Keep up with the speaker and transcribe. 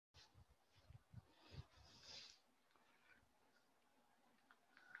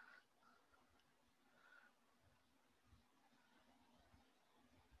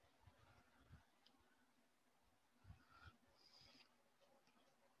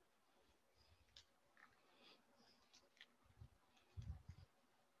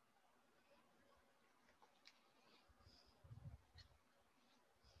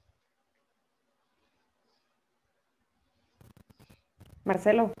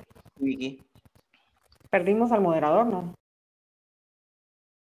Marcelo, Vicky. perdimos al moderador, ¿no?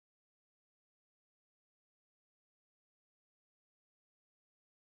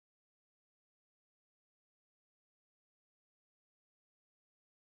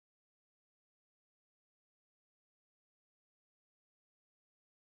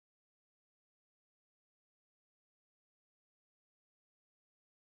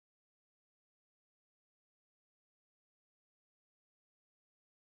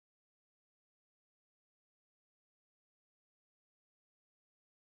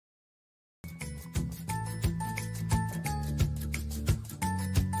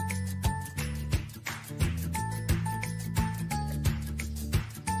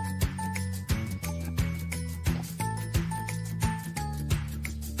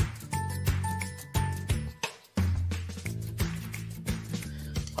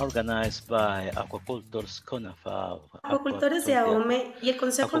 Organized by Aquacultures CONAFAB, Acuacultores de AOME y el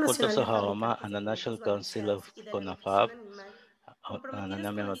Consejo Aquacultures Nacional of de AOMA Fabricantes and de the National Alimentos Council of Balanceados y de la CONAFAB Nutrición Animal, and comprometidos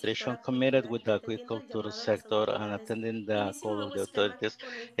Animal con esta Nutrition actividad committed with the y atendiendo el agriculture llamado de las sector and autoridades, attending the inicia un call of nuevo the esquema authorities. con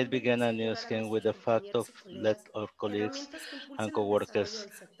el It fin de began a hacer new llegar a scheme with nuestros the fact compañeros of y let colegas our colleagues herramientas que and impulsen el desarrollo co-workers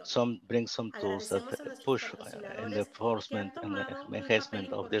del sector. bring some tools that Agradecemos a nuestros push in the patrocinadores que han enforcement and tomado un papel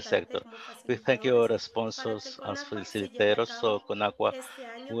enhancement of this importante sector. como We thank you, facilitadores our para que el sponsors, as CONACUA se lleve a facilitators, so cabo CONACUA este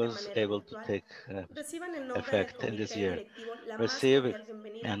año de was manera able to virtual. take Reciban en nombre del effect in this Comité year. Directivo la más Receive cordial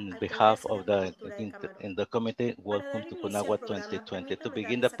bienvenida on al behalf Congreso de of the Acuacultura de Camarón. in the committee, Para welcome dar to inicio al CONAGUA programa, 2020. To permítame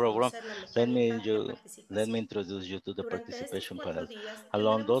begin the darles a program, conocer la let mecánica de participación. introduce you to the Durante estos participation 4 panel. días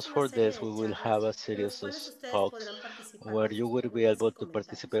Along tendremos those una 4 serie days, we de will charlas have a en las series of cuales ustedes talks podrán participar where con you sus will be preguntas y able to comentarios,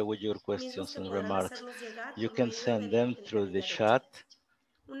 participate with your mismos questions que and podrán remarks. hacernos llegar You por can medio send de la them through the ventanilla de chat. chat.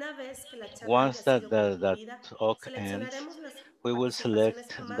 Una vez que la charla Once haya sido that concluida, talk ends, seleccionaremos las we will participaciones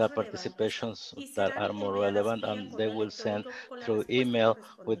select the más relevantes participations y that serán are more enviadas relevant vía and they correo will send electrónico con la through respuesta email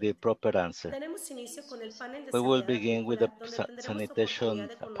with the correspondiente. proper answer. Daremos inicio con el panel de We will sanidad begin with the acuícola, donde tendremos oportunidad sanitation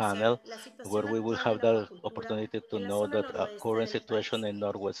de conocer panel, la where situación we will actual de have la the acuacultura opportunity to en la know zona the noroeste current del situation país. in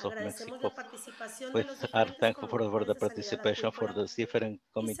northwest of Agradecemos Mexico. la participación We de los are diferentes thankful for promotores the de sanidad participation for acuícola the different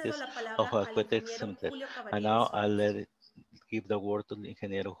y cedo committees la palabra of al Aquatics ingeniero Cemetery. Julio And now Cabanillas I'll Ramos. give the word to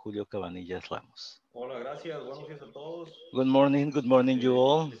Ingeniero Julio Cabanillas Ramos. Hola, gracias. Buenos días a todos. Good morning you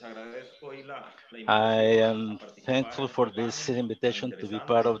all. Les agradezco hoy la I invitación am a participar thankful en for este this panel tan invitation to be interesante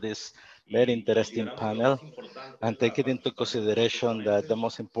part of this very y interesting considerando que lo panel más importante and es la taking into participación de nuestros consideration that the ponentes.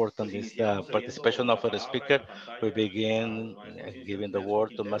 most important Pues is the iniciamos participation cediendo of la a palabra y speaker. la We pantalla al begin maestro giving the Nelson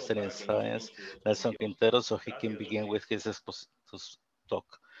word to Quintero Master in para que inicie con Science, su Nelson exposición. Quintero, so he can Gracias. begin with his talk.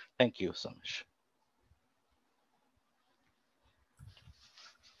 Thank you so much.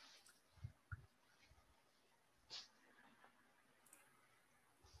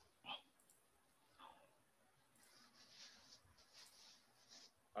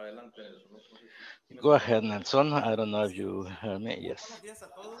 Adelante, Nelson. No sé si me Go escuchan. ahead, Nelson. I don't know if you heard me. Yes.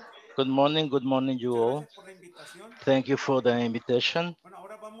 Good morning you all. Thank you for the invitation.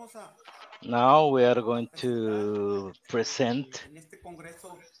 Now we are going to present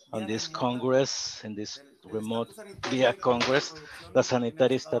on this Congress, in this remote via Congress, the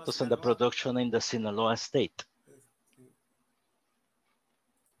sanitary status and the production in the Sinaloa state.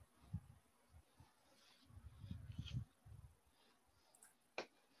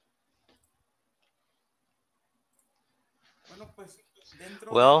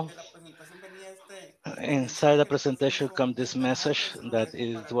 Well, inside the presentation comes this message that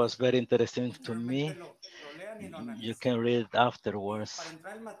it was very interesting to me. You can read it afterwards.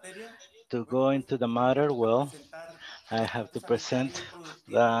 To go into the matter, well, I have to present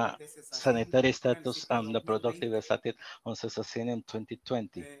the sanitary status and the productive status on CESASIN in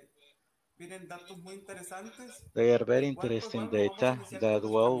 2020. They are very interesting data that,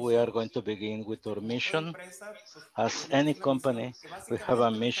 well, we are going to begin with our mission. As any company, we have a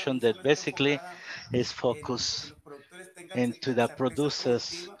mission that basically is focused into the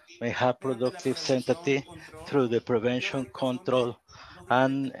producers may have productive sanctity through the prevention, control,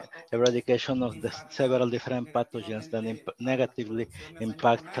 and eradication of the several different pathogens that negatively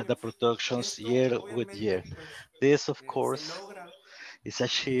impact the productions year with year. This, of course, is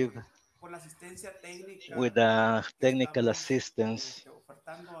achieved with the technical assistance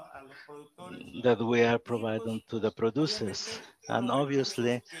that we are providing to the producers, and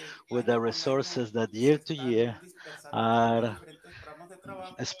obviously with the resources that year to year are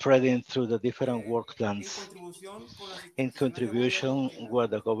spreading through the different work plans in contribution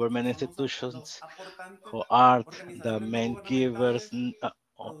with the government institutions who are the main givers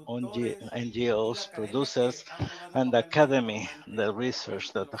NGOs, producers, and the academy, the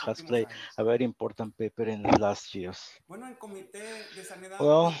research that has played a very important paper in the last years.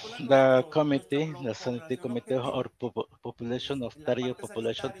 Well, the committee, the sanitary committee or population of target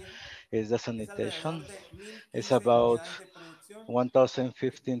population is the sanitation. It's about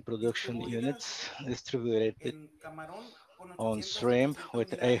 1,015 production units distributed on shrimp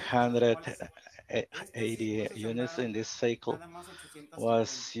with 880 units in this cycle.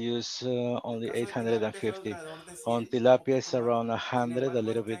 Was used only 850. On tilapia is around 100, a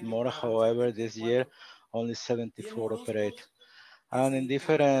little bit more. However, this year only 74 operate. And in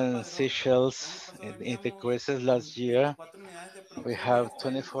different seashells, in the crisis last year, we have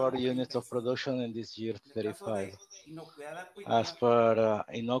 24 units of production, and this year 35. As per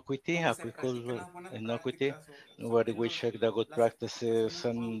Innocuity, Acuícola Innocuity, where we check the good practices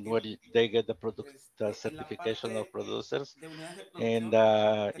and where they get the certification of producers. In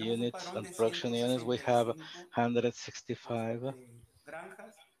the units and production units, we have 165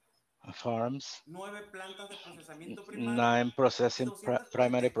 farms, 9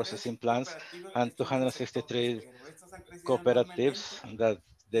 primary processing plants, and 263 cooperatives that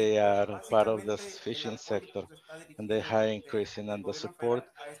they are part of the fishing sector, and they are increasing, and the support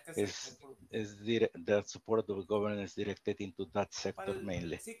is the support of the government is directed into that sector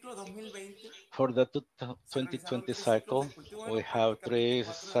mainly. For the 2020 cycle, we have 3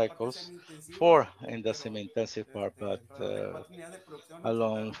 cycles, 4 in the semi-intensive part, but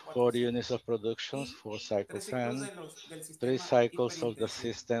along 4 units of productions, 4 cycles, and 3 cycles of the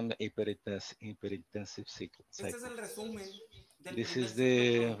system hyperintensive cycle. This is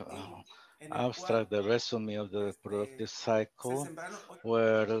the abstract, the resume of the productive cycle,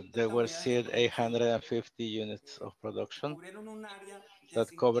 where there were seed 850 units of production that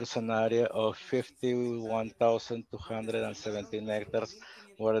covers an area of 51,217 hectares,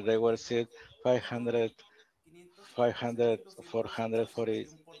 where they were seed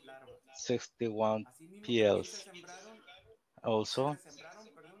 461 PLs. Also,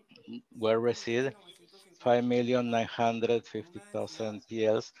 were received 5,950,000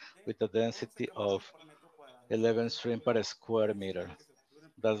 PLs with a density of 11 shrimp per square meter.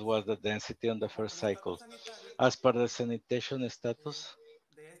 That was the density on the first cycle. As per the sanitation status,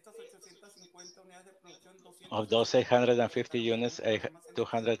 of those 850 units,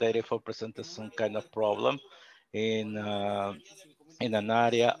 284% is some kind of problem in an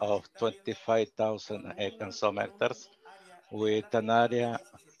area of 25,000 and some hectares, with an area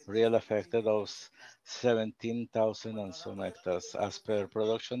real affected of 17,000 and some hectares. As per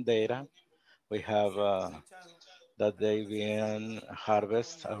production data, we have that they been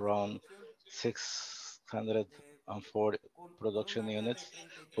harvest around 604 production units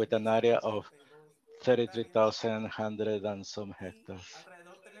with an area of 33,100 and some hectares.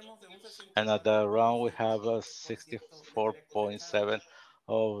 And at the round, we have a 64.7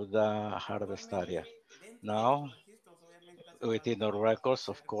 of the harvest area. Now, within our records,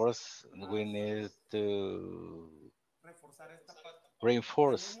 of course, we need to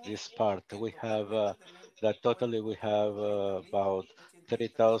reinforce this part. We have that totally we have about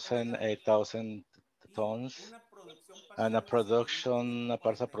 30,000, 8,000 tons, and a production, a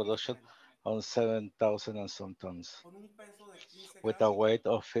partial production on 7,000 and some tons, with a weight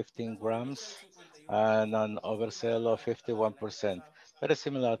of 15 grams and an oversell of 51%, very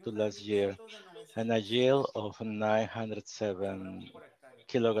similar to last year, and a yield of 907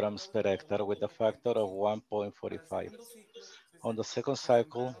 kilograms per hectare with a factor of 1.45. On the second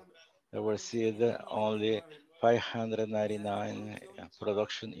cycle, there were seed only 599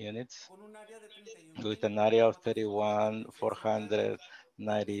 production units with an area of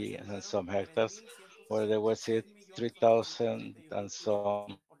 31,490 and some hectares, where there were seed 3,000 and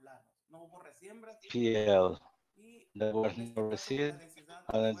some PL. There were no reseed,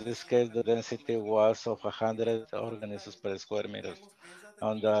 and in this case, the density was of 100 organisms per square meter.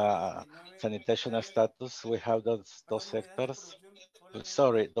 On the sanitation status, we have those sectors.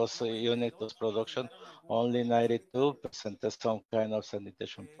 Sorry, those units of production, only 92 presented some kind of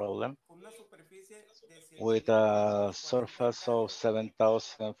sanitation problem with a surface of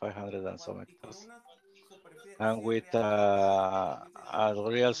 7,500 and some hectares, and with a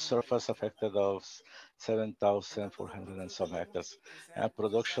real surface affected of 7,400 and some hectares. And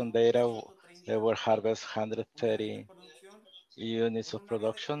production data, they were harvest 130 units of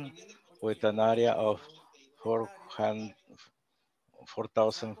production with an area of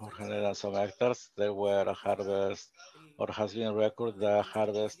 4,400 and some hectares. There were a harvest, or has been recorded the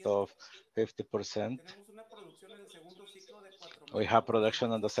harvest of 50%. We have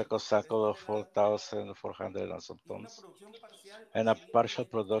production on the second cycle of 4,400 and some tons, and a partial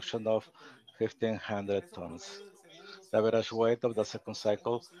production of 1,500 tons. The average weight of the second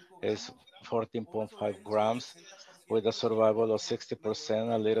cycle is 14.5 grams, with a survival of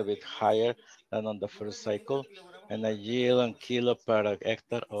 60%, a little bit higher than on the first cycle, and a yield in kilo per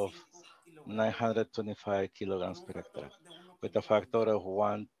hectare of 925 kilograms per hectare, with a factor of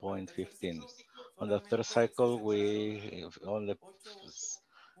 1.15. On the third cycle, we only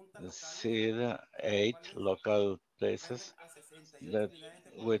seed 8 local places that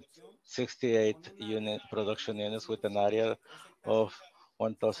with 68 production units with an area of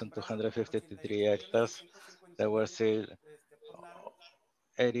 1,253 hectares. There were seed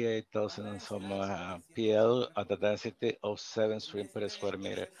 88,000 and some PL at a density of 7 stream per square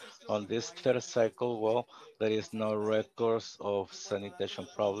meter. On this third cycle, well, there is no records of sanitation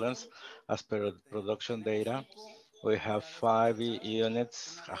problems. As per production data, we have 5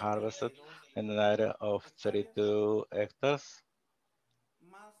 units harvested in an area of 32 hectares.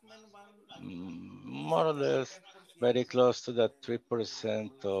 More or less, very close to the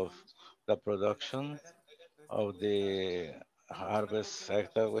 3% of the production of the harvest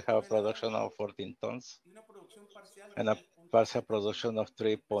hectare. We have production of 14 tons and a partial production of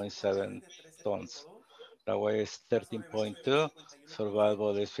 3.7 tons. The weight is 13.2,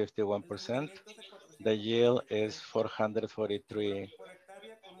 survival is 51%. The yield is 443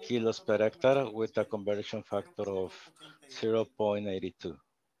 kilos per hectare with a conversion factor of 0.82.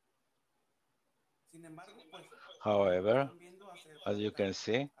 However, as you can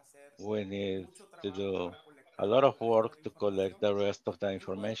see, we need to do a lot of work to collect the rest of the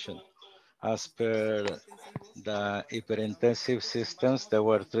information. As per the hyperintensive systems, there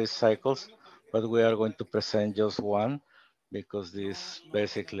were 3 cycles, but we are going to present just one because this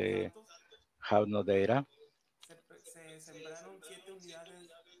basically have no data.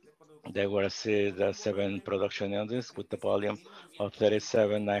 There were 7 production units with a volume of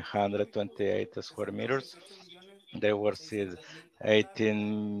 37,928 square meters. They were seed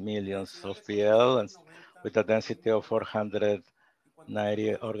 18 millions of PL and with a density of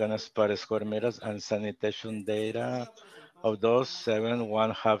 490 organisms per square meters, and sanitation data of those 7,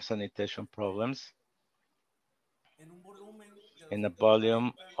 1 have sanitation problems in a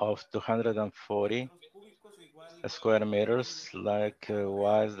volume of 240 square meters. Like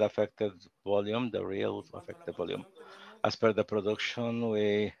what is the affected volume, the real affected volume? As per the production,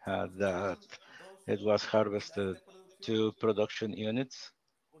 we had that it was harvested 2 production units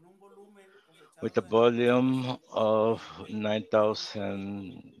with a volume of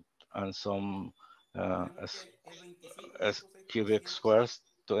 9,000 and some cubic squares.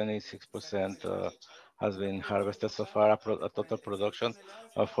 26% has been harvested so far, a total production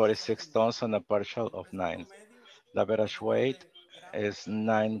of 46 tons and a partial of 9. The average weight is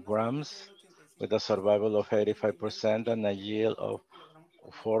 9 grams with a survival of 85% and a yield of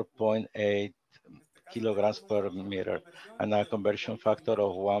 4.8 kilograms per meter and a conversion factor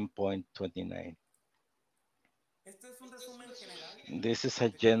of 1.29. This is a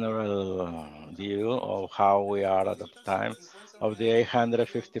general view of how we are at the time. Of the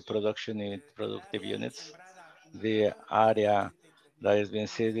 850 productive units, the area that is being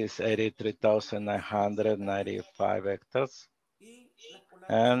seeded is 83,995 hectares,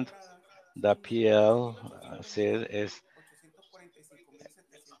 and the PL seed is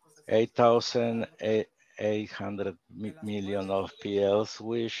 8,800 million of PLs,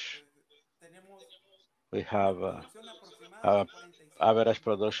 which we have average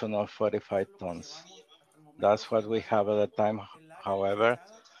production of 45 tons. That's what we have at the time. However,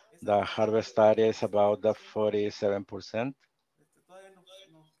 the harvest area is about the 47%.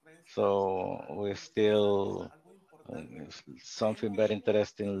 So we still something very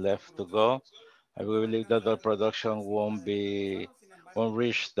interesting left to go. I believe that the production won't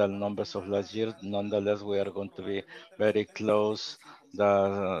reach the numbers of last year. Nonetheless, we are going to be very close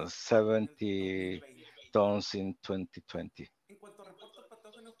the 70 tons in 2020.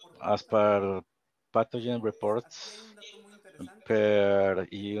 As per pathogen reports per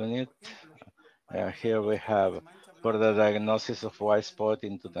unit, here we have for the diagnosis of white spot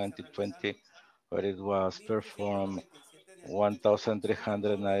in 2020, where it was performed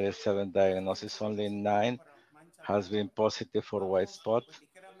 1,397 diagnoses, only 9 has been positive for white spot.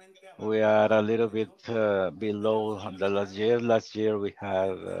 We are a little bit below the last year. Last year we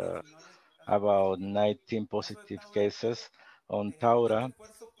had about 19 positive cases on Taura.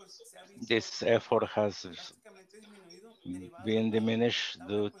 This effort has been diminished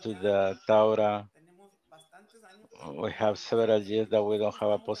due to the Taura. We have several years that we don't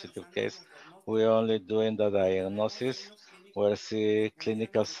have a positive case. We're only doing the diagnosis. we see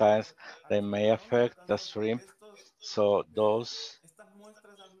clinical signs that may affect the shrimp. So those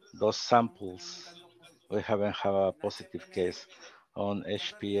samples, we haven't had a positive case on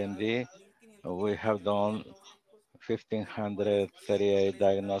HPND. We have done 1,538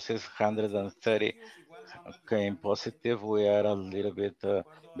 diagnoses, 130 came positive. We are a little bit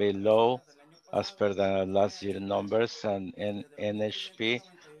below as per the last year numbers, and in NHP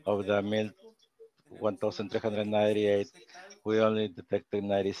of the 1,398, we only detected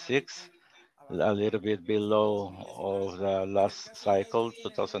 96, a little bit below of the last cycle,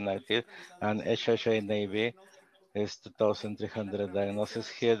 2019, and HHA-NAV is 2,300 diagnosis.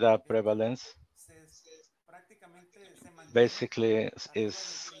 Here the prevalence basically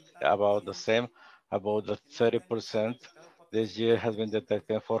is about the same, about the 30%. This year has been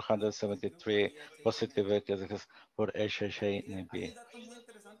detected 473 positive cases for HHA-NB.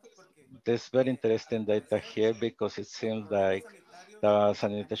 There's very interesting data here because it seems like the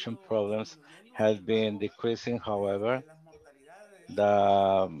sanitation problems have been decreasing. However,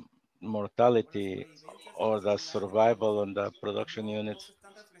 the mortality or the survival on the production units,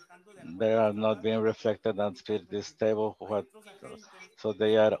 they are not being reflected until this table. So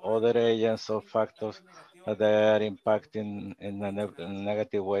they are other agents or factors that they are impacting in a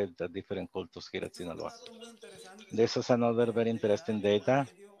negative way the different cultures here at Sinaloa. This is another very interesting data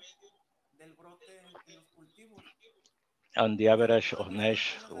on the average of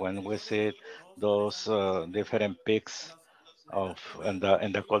NESH when we see those different peaks of in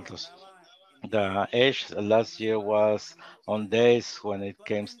the cultures. The age last year was on days when it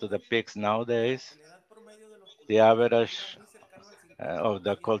came to the peaks. Nowadays, the average of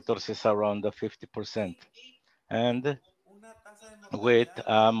the cultures is around the 50%, and with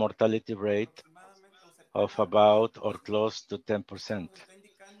a mortality rate of about or close to 10%.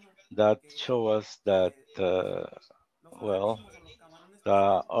 That shows us that, well,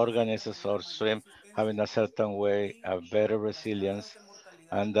 the organisms or shrimp having a certain way, a better resilience,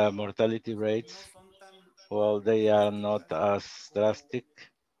 and the mortality rates, well, they are not as drastic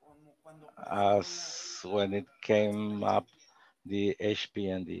as when it came up the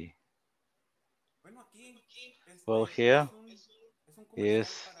HPND. Well, here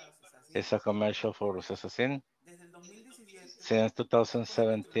is a commercial for CESASIN. Since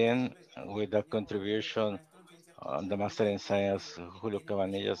 2017, with the contribution on the Master in Science, Julio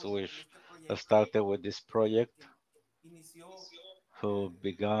Cabanillas, which started with this project, who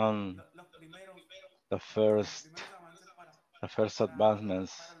began the first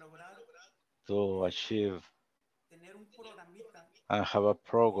advancements to achieve and have a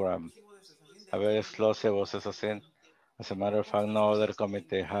program, a very exclusive of CESASIN. As a matter of fact, no other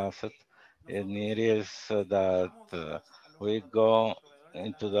committee has it. And it is that we go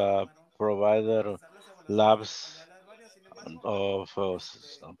into the provider labs of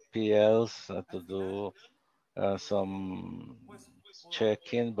PLs to do some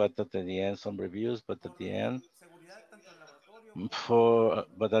check-in, but at the end, some reviews, but at the end,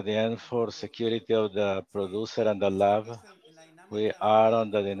 for security of the producer and the lab, we are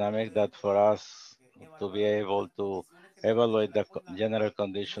on the dynamic that for us to be able to evaluate the general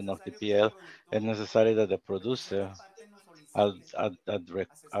condition of the PL, it's necessary that the producer,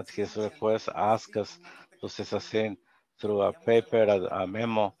 at his request, ask us to CESASIN through a paper, a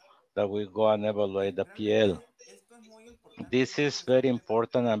memo, that we go and evaluate the PL. This is very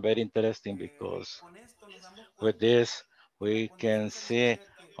important and very interesting because with this, we can see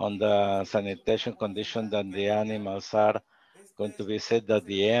on the sanitation condition that the animals are going to be set at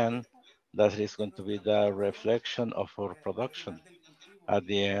the end. That is going to be the reflection of our production at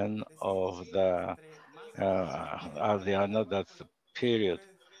the end of the that period.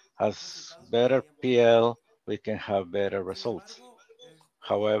 As better PL, we can have better results.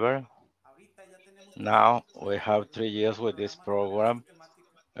 However, now we have 3 years with this program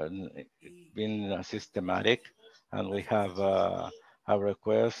and been systematic, and we have a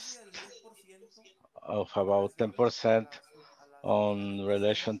request of about 10% on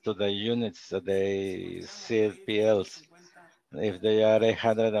relation to the units that they see PLs. If they are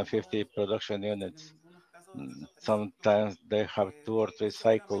 850 production units, sometimes they have 2 or 3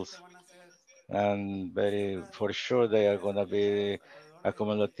 cycles, and for sure they are going to be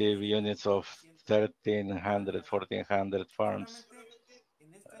accumulative units of 1,300, 1,400 farms.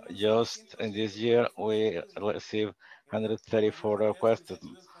 Just in this year, we received 134 requests.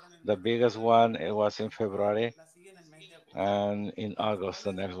 The biggest one, it was in February, and in August,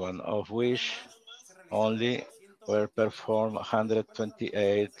 the next one, of which only were performed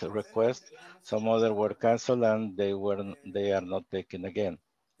 128 requests. Some other were canceled, and they are not taken again.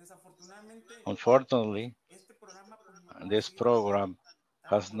 Unfortunately, this program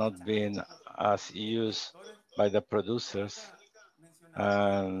has not been as used by the producers.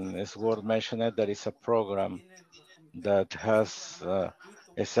 And it's worth mentioning that it's a program that has,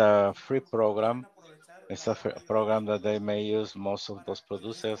 it's a free program. It's a program that they may use most of those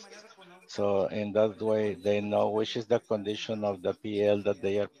producers. So in that way, they know which is the condition of the PL that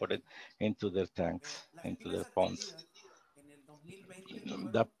they are putting into their tanks, into their ponds.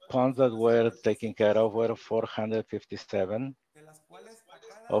 The ponds that were taken care of were 457,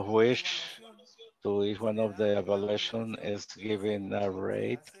 of which to each one of the evaluation is given a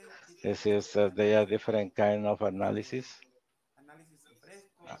rate. This is, they are different kind of analysis.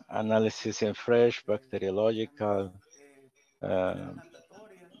 Analysis in fresh, bacteriological,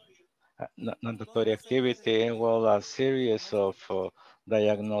 natatory activity, well, a series of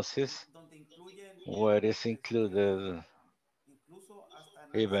diagnosis where is included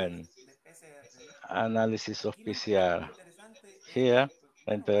even analysis of PCR. Here,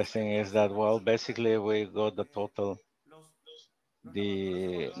 the interesting is that, well, basically we got the total,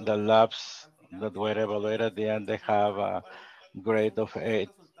 the labs that were evaluated, and they have a grade of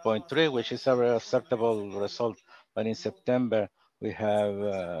 8.3, which is a very acceptable result. But in September, we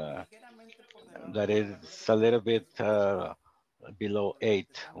have that is a little bit below 8,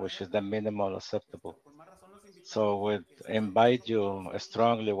 which is the minimal acceptable. So we invite you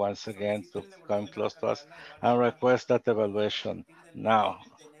strongly once again to come close to us and request that evaluation now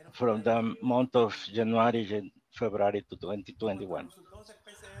from the month of January, February to 2021.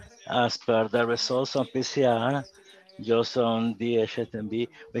 As per the results on PCR, just on DHMB,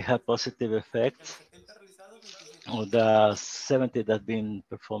 we have positive effects. Of the 70 that been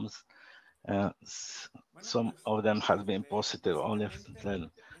performed, some of them have been positive, only 10.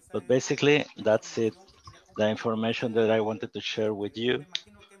 But basically, that's it. The information that I wanted to share with you.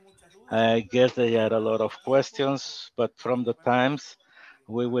 I guess there are a lot of questions, but from the times,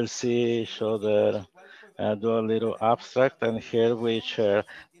 we will see each other do a little abstract, and here we share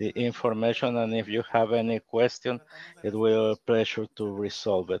the information. And if you have any question, it will be a pleasure to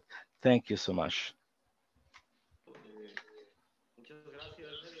resolve it. Thank you so much.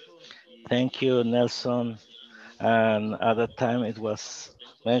 Thank you, Nelson. And at the time it was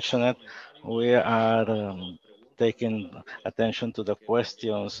mentioned, we are taking attention to the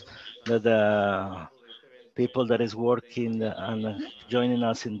questions that the people that is working and joining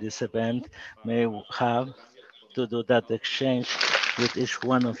us in this event may have, to do that exchange with each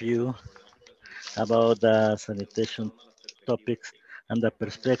one of you about the sanitation topics and the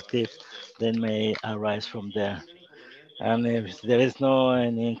perspective that may arise from there. And if there is no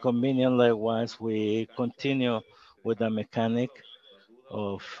any inconvenience, likewise, we continue with the mechanic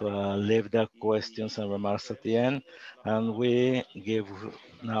of leave the questions and remarks at the end. And we give,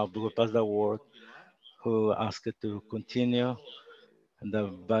 now we pass the word who asked to continue, the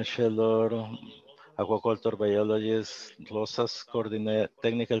Bachelor Aquaculture Biologist, Rosas,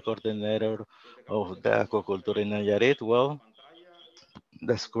 Technical Coordinator of the Aquaculture in Nayarit. Well,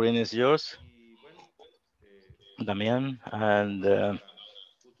 the screen is yours, Damián, and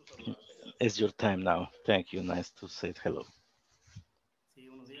it's your time now. Thank you. Nice to say hello. Sí,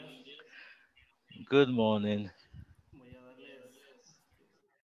 buenos días. Good morning. Voy a darles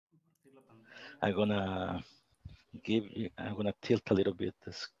compartir la pantalla. I'm gonna tilt a little bit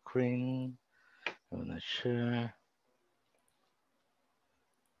the screen. I'm gonna share.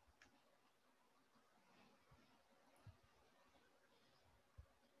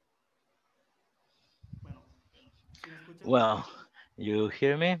 Bueno, ¿sí me escuchan? Well, you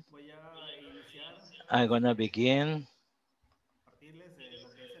hear me? Voy a iniciar. I'm gonna begin Compartirles lo que es el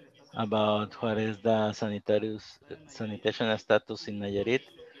estatus about what is the sanitation status in Nayarit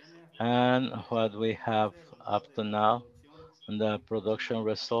and what we have up to now on the production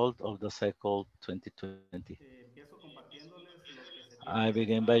result of the cycle 2020. Empiezo compartiéndoles lo que se tiene I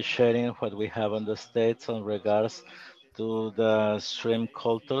begin by sharing what we have on the states in regards to the shrimp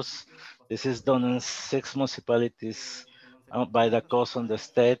cultures. This is done in 6 municipalities by the coast on the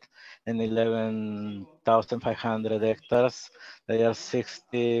state and 11,500 hectares. There are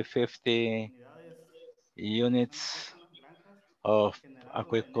 50 units of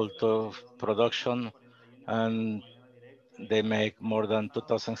aquaculture production, and they make more than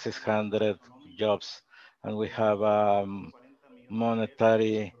 2,600 jobs. And we have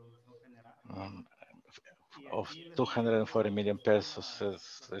monetary of 240 million pesos.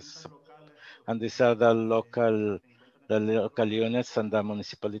 And these are the local units and the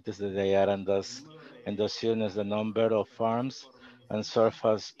municipalities that they are in those units, the number of farms and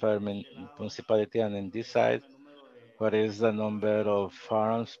surface per municipality. And in this side, what is the number of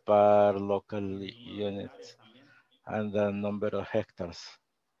farms per local unit. and the number of hectares.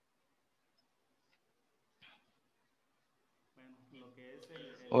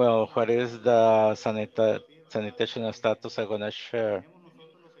 Well, what is the sanitation status I'm gonna share?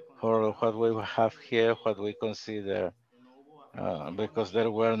 For what we have here, what we consider, because there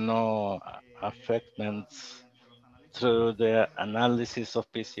were no affectments through the analysis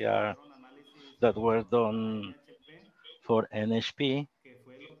of PCR that were done for NHP.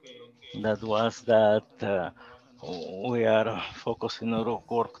 That was that we are focusing on our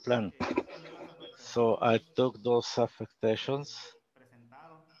work plan. So I took those affectations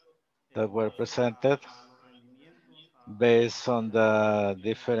that were presented based on the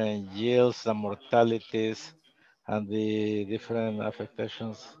different yields, the mortalities, and the different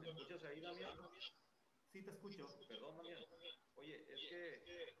affectations. ¿Me escuchas ahí, Damián? Perdón, Damián. Oye, es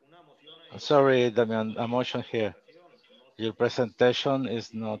que una moción ahí Sorry, de Damian, a motion here. presentación. No sé Your presentation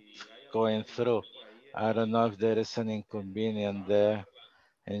is not si hay algún going through. inconveniente por ahí I don't know if there is an en inconvenience mostrarla there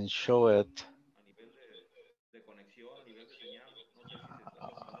and show it. a nivel de conexión, a nivel de señal. No sé si se está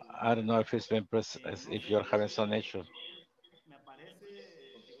presentando algún I don't know inconveniente. if it's been if you're having some issue.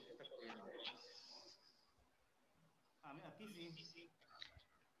 Contigo sí está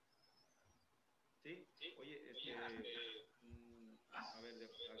corriendo. Sí, oye, a ver,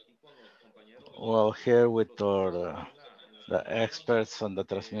 aquí con los compañeros, Well, here with los expertos our ahí en la the transmisión, experts on the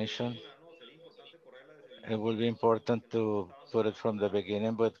transmission, ¿no? Sería importante correrla desde el it inicio will be porque important no nos to estaban put it tomando from the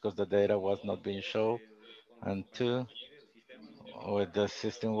beginning, but because the data was not dos, being shown, con los and two, compañeros aquí del sistema no sé with the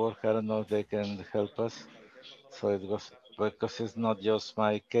system work, I don't know if they can help us. al parecer no So it solamente es mi was caso, because parece it's que not es just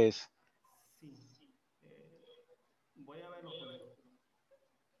my case.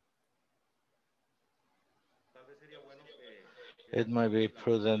 tal vez sería bueno It might be remueves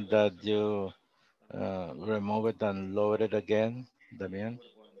prudent that you Damián, remove it and lower it again, y ya Damian.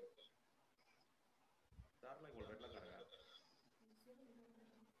 después pueden darla y volverla a cargar.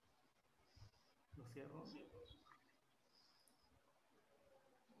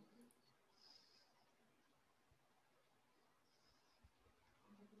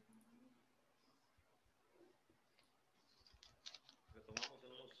 Retomamos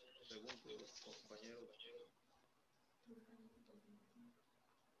en unos segundos, compañeros.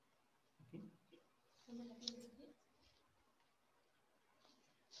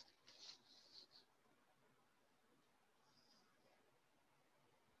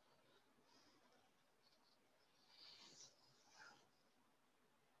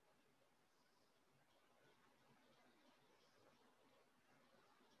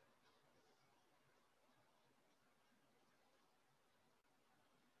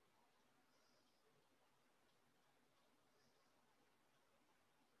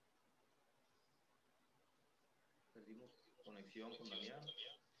 Perdimos conexión con Damián.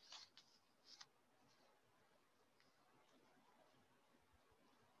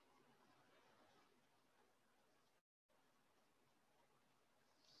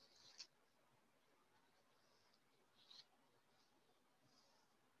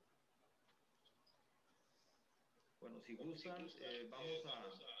 Bueno, si gustan, vamos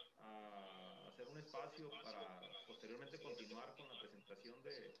a hacer un espacio para posteriormente continuar con la presentación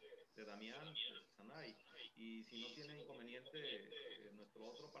de Damián, de CESANAY. Y si no tiene inconveniente, nuestro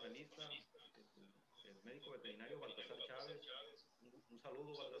otro panelista, el médico veterinario Baltazar Chávez, un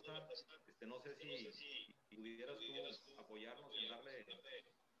saludo, Baltazar. No sé si pudieras tú apoyarnos en darle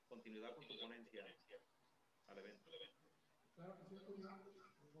continuidad con tu ponencia al evento. Claro que sí, Julio.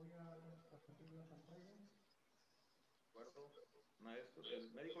 Voy a compartir la pantalla. De acuerdo. Maestro, el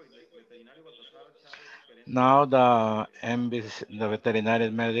médico veterinario Baltazar Chávez, gerente Now de the MBC, the veterinary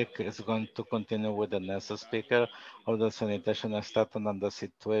medic is going to continue with the next speaker of the sanitation status and the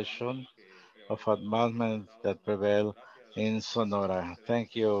situation of advancement that prevail in Sonora.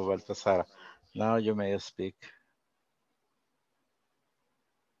 Thank you, Baltasar. Now you may speak.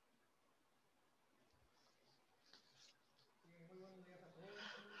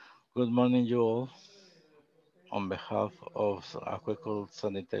 Good morning, you all. On behalf of Acuícola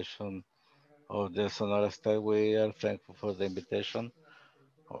Sanitation of the Sonora State, we are thankful for the invitation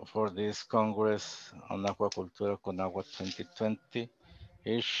for this Congress on Aquacultura CONACUA 2020.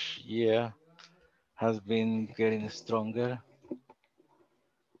 Each year has been getting stronger,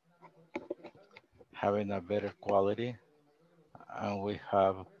 having a better quality, and we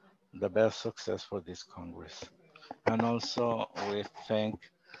have the best success for this Congress. And also, we thank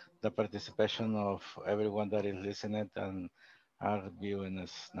the participation of everyone that is listening and are viewing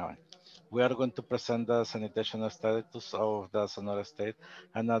us now. We are going to present the sanitation status of the Sonora State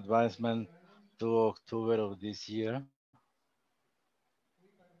and advancement to October of this year.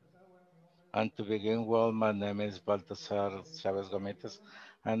 And to begin well, my name is Baltazar Chavez Gometes.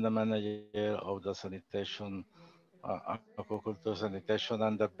 I'm the manager of the sanitation, aquaculture sanitation,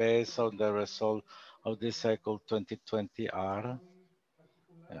 and the base of the result of this cycle 2020 are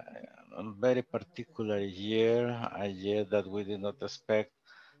a very particular year, a year that we did not expect,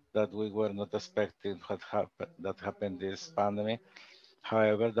 that we were not expecting that happened this pandemic.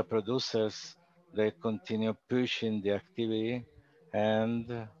 However, the producers, they continue pushing the activity,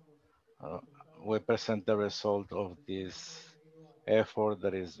 and we present the result of this effort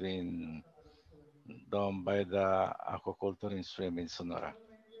that is being done by the aquaculture industry in Sonora.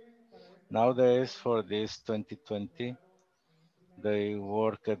 Nowadays, for this 2020, they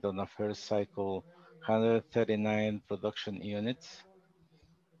worked on a first cycle 139 production units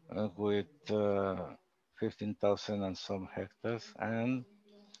with 15,000 and some hectares, and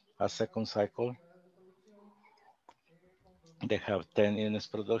a second cycle they have 10 units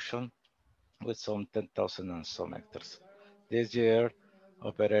production with some 10,000 and some hectares. This year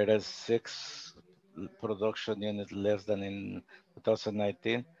operated six production units less than in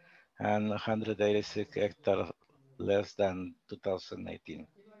 2019 and 186 hectares less than 2018.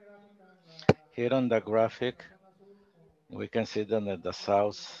 Here on the graphic, we can see that at the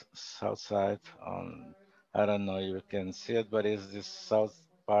south side on, I don't know if you can see it, but it's the south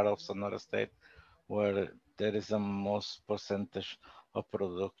part of Sonora State where there is the most percentage of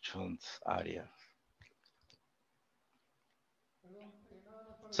productions area.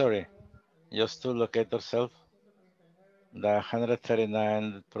 Sorry, just to locate ourselves, the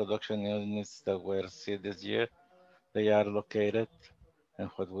 139 production units that were seen this year, they are located in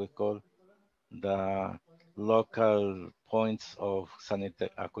what we call the local points of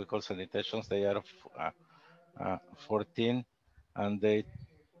aquiculture sanitations. They are 14, and they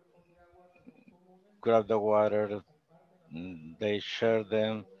grab the water, they share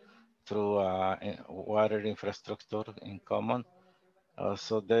them through water infrastructure in common.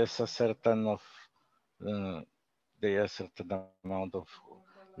 So there's a certain of uh, there are certain amount of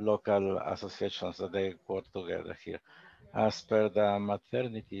local associations that they work together here. As per the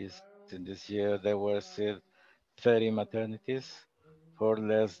maternities, in this year there were still 30 maternities for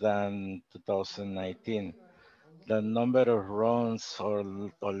less than 2019. The number of runs or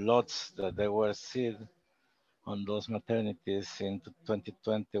lots that they were seed on those maternities in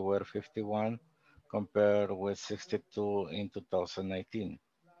 2020 were 51 compared with 62 in 2019.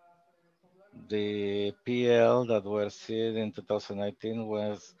 The PL that were seed in 2019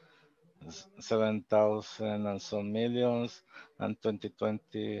 was 7,000 and some millions, and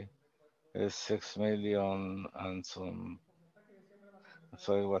 2020 is 6 million and some.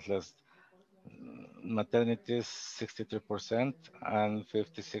 So it was less. Maternities 63% and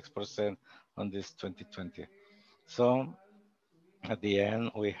 56% on this 2020. So at the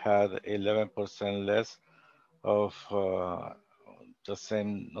end, we had 11% less of the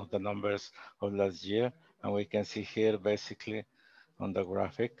same of the numbers of last year. And we can see here basically on the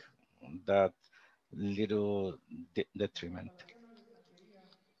graphic that little detriment.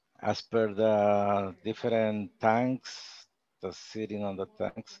 As per the different tanks, the seating on the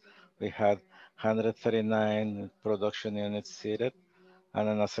tanks, we had 139 production units seated, and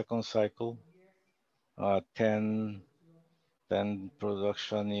in a second cycle, 10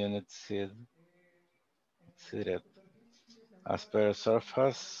 production units seated. As per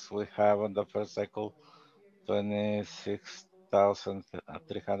surface, we have on the first cycle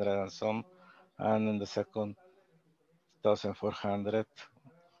 26,300 and some, and in the second 1,400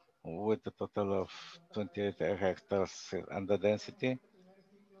 with a total of 28 hectares and the density.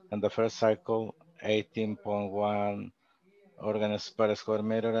 And the first cycle 18.1 organisms per square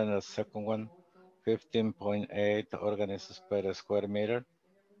meter, and the second one 15.8 organisms per square meter.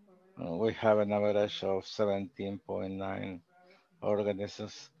 We have an average of 17.9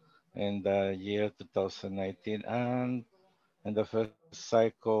 organisms in the year 2019, and in the first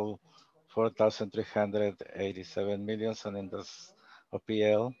cycle 4,387 millions, and in the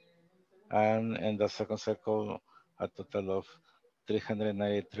OPL, and in the second cycle a total of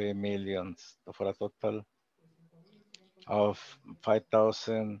 393 millions for a total of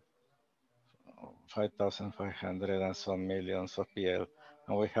 5,500 and some millions of PL.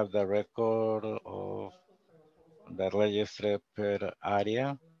 And we have the record of the registry per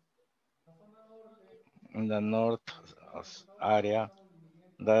area. In the north area,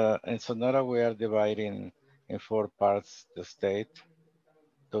 in Sonora, we are dividing in 4 parts the state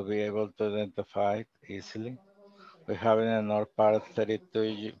to be able to identify it easily. We have in the north part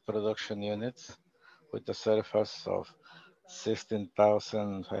 32 production units with a surface of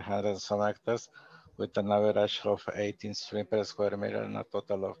 16,500 some hectares with an average of 18 stream per square meter and a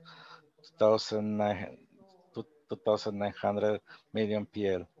total of 2,900 million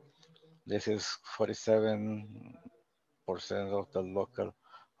PL. This is 47% of the local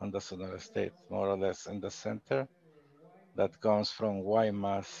on the Sonora state, more or less in the center. That comes from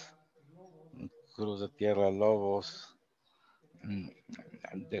Guaymas, Cruz de Tierra, Lobos.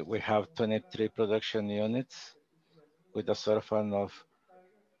 We have 23 production units with a surface of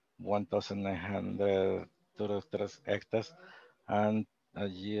 1,933 hectares and a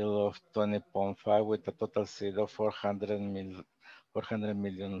yield of 20.5 with a total seed of 400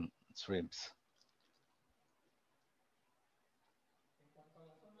 million shrimps.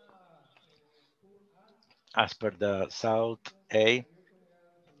 As per the South A,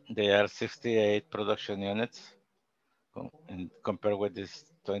 there are 68 production units compared with this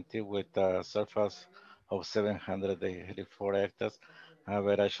 20 with a surface of 784 hectares,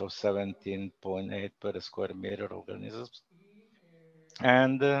 average of 17.8 per square meter organisms,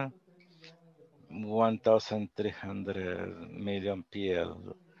 and 1,300 million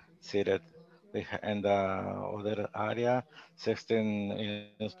PL seated. In the other area, 16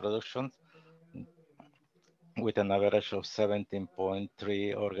 units production with an average of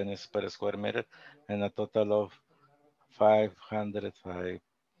 17.3 organisms per square meter and a total of 505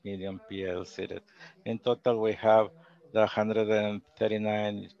 million PL seated. In total, we have the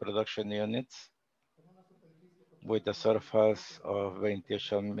 139 production units with a surface of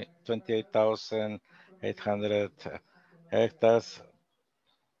 28,800 hectares,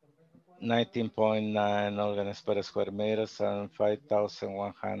 19.9 organisms per square meters, and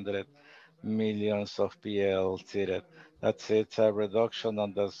 5,100 millions of PL seated. That's it's a reduction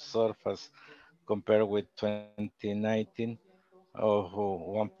on the surface compared with 2019 of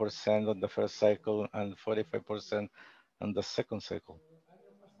 1% on the first cycle and 45% on the second cycle.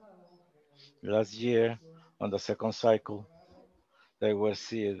 Last year, on the second cycle, they were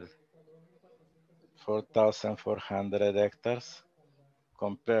seeded 4,400 hectares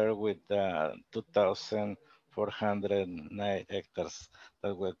compared with the 2,409 hectares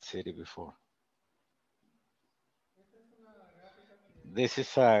that were seeded before. This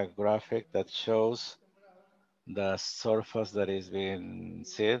is a graphic that shows the surface that is being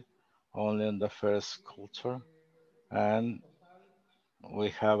seeded only on the first culture, and we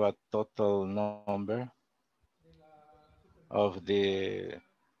have a total number of the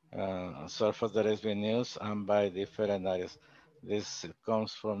surface that has been used and by different areas. This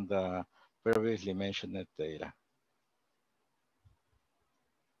comes from the previously mentioned data.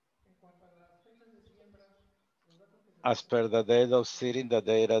 As per the date of seeding, the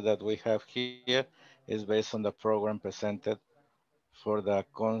data that we have here is based on the program presented for the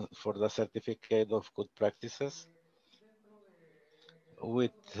certificate of good practices.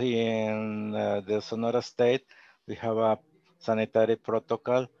 Within the Sonora state, we have a sanitary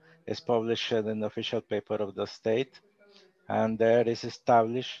protocol. It's published in the official paper of the state, and there is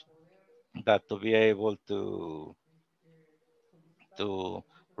established that to be able to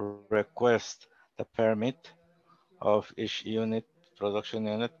request the permit of each unit, production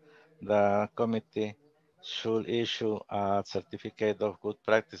unit, the committee should issue a certificate of good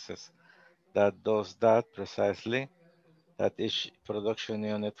practices that does that precisely, that each production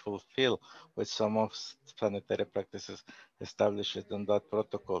unit fulfill with some of sanitary practices established in that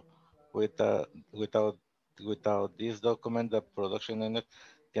protocol. Without this document, the production unit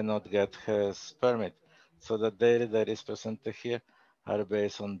cannot get his permit. So the data that is presented here are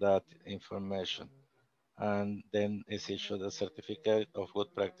based on that information. And then is issued a certificate of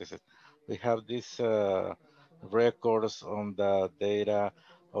good practices. We have these records on the data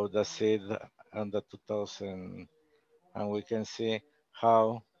of the seed and the 2000, and we can see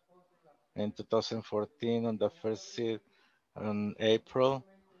how in 2014 on the first seed in April,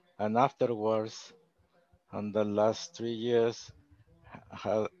 and afterwards on the last 3 years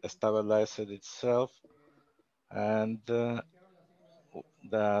have stabilized itself, and the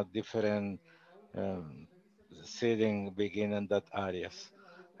different seeding begin in that areas.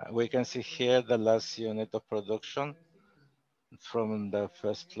 We can see here the last unit of production from the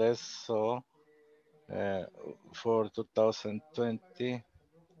first place. So for 2020,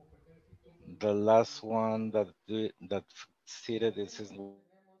 the last one that seeded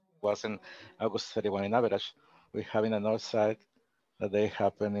was in August 31 in average. We have in the north side that they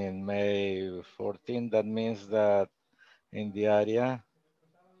happen in May 14. That means that in the area,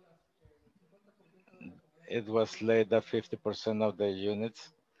 it was laid that 50% of the units,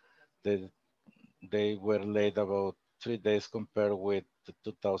 they were laid about 3 days compared with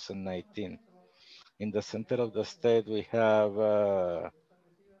 2019. In the center of the state, we have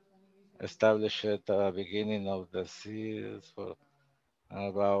established at the beginning of the seeds for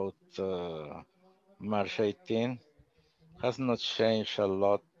about March 18. Has not changed a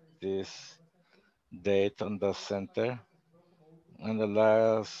lot this date on the center. And the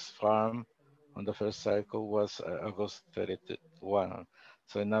last farm on the first cycle was August 31.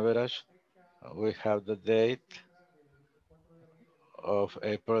 So in average, we have the date of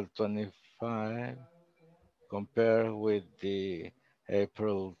April 25 compared with the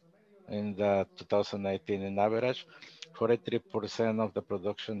April in the 2019 in average. 43% of the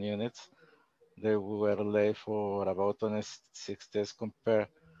production units, they were laid for about 26 days compared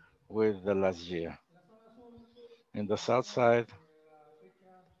with the last year. In the south side,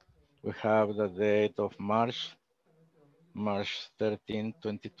 we have the date of March 13,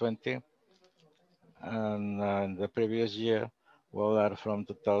 2020, and in the previous year, well, are from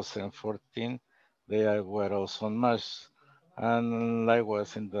 2014, they were also on March. And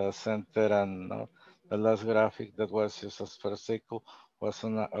likewise in the center and the last graphic that was used as first cycle was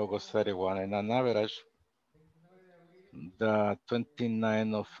on August 31. And on average, the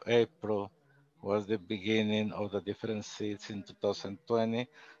 29th of April was the beginning of the different seeds in 2020.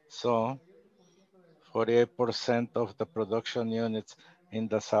 So 48% of the production units in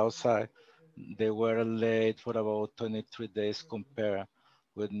the south side, they were laid for about 23 days compared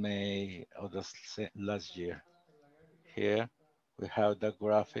with May of the last year. Here we have the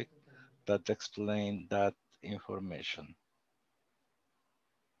graphic that explains that information.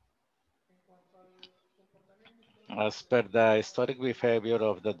 As per the historic behavior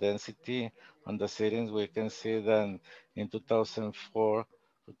of the density on the settings, we can see that in 2004,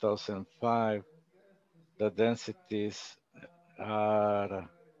 2005, the densities are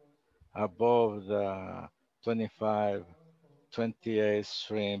above the 25, 28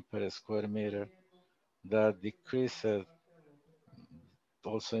 shrimp per square meter. That decreased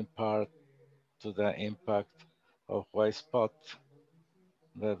also in part to the impact of white spot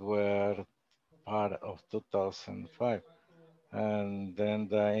that were part of 2005. And then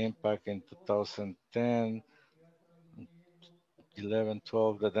the impact in 2010, 11,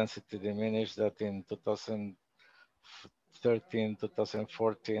 12, the density diminished that in 2013,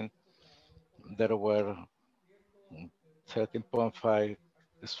 2014, there were 13.5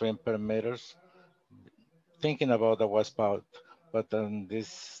 stream per meters, thinking about the west part, but in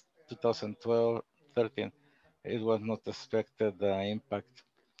this 2012, 13, it was not expected the impact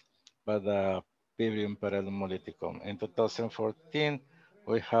by the Pibrium parallelomoliticum. In 2014,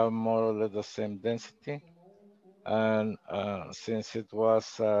 we have more or less the same density, and since it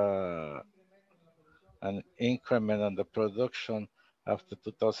was an increment on the production after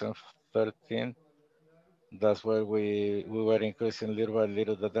 2013, that's where we were increasing little by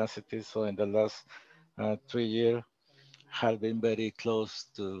little the density. So in the last 3 years, have been very close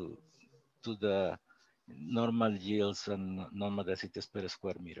to the normal yields and normal densities per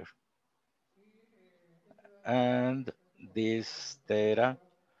square meter. And this data,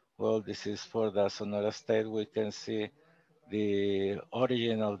 well, this is for the Sonora state. We can see the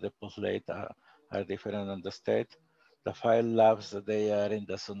origin of the postulate are different on the state. The 5 labs that they are in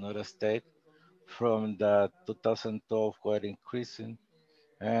the Sonora state from the 2012 were increasing,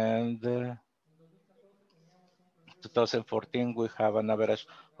 and 2014 we have an average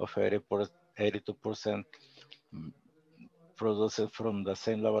of 82% produced from the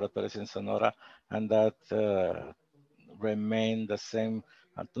same laboratories in Sonora, and that remained the same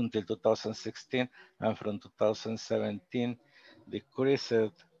until 2016, and from 2017 decreased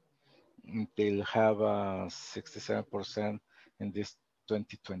until have 67% in this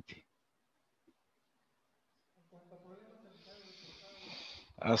 2020.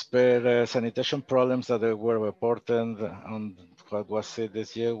 As per sanitation problems that were reported on what was said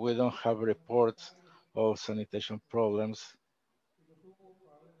this year, we don't have reports of sanitation problems.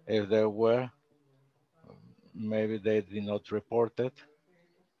 If there were, maybe they did not report it.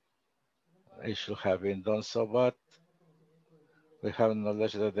 It should have been done so, but we have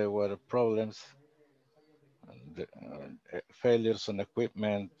knowledge that there were problems, failures on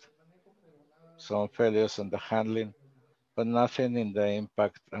equipment, some failures on the handling, but nothing in the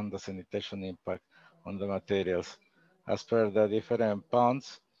impact on the sanitation impact on the materials. As per the different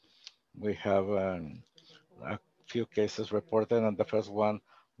ponds, we have a few cases reported, and the first one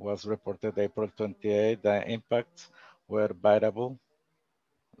was reported April 28. The impacts were variable.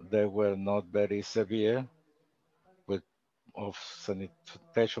 They were not very severe with of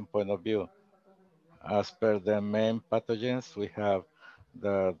sanitation point of view. As per the main pathogens, we have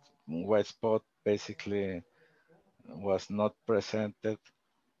the white spot basically was not presented.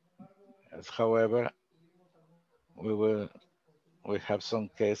 However, we have some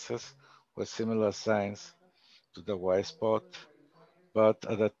cases with similar signs to the white spot, but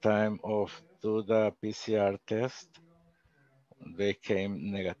at the time of do the PCR test, they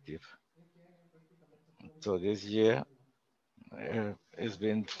came negative. So this year, it's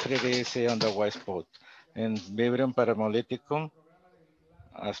been pretty easy on the white spot. In Vibram Paramolítico,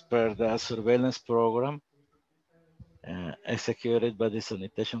 as per the surveillance program executed by the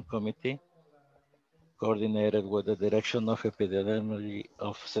Sanitation Committee, coordinated with the Direction of Epidemiology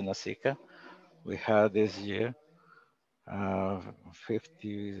of Senasica, we had this year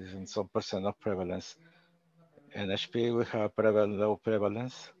 50 and some percent of prevalence. In HP, we have low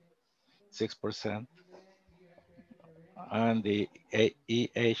prevalence, 6%, and the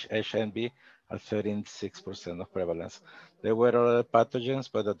EHHNB at 36% of prevalence. There were other pathogens,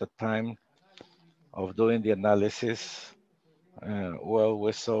 but at the time of doing the analysis, well,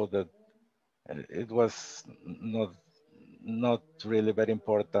 we saw that it was not really very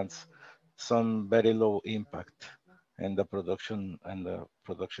important, some very low impact in the production and the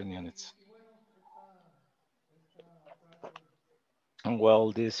production units. And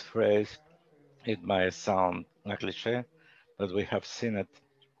well, this phrase, it might sound a cliche, but we have seen it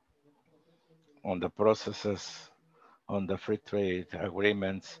on the processes, on the free trade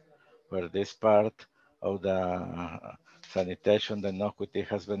agreements, where this part of the sanitation, the inocuity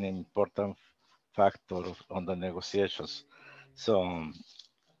has been an important factor on the negotiations. So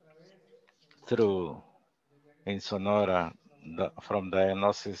through in Sonora, from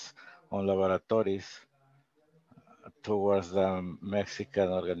diagnosis on laboratories towards the Mexican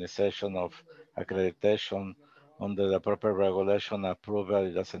Organization of Accreditation under the proper regulation approved by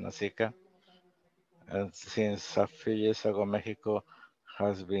the Senasica. And since a few years ago, Mexico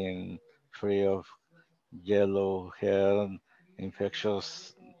has been free of yellow hair,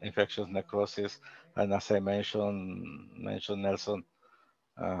 infectious necrosis, and as I mentioned Nelson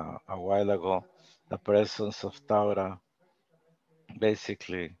a while ago, the presence of Taura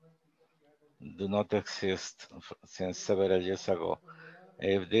basically do not exist since several years ago.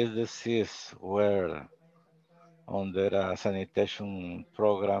 If this disease were under a sanitation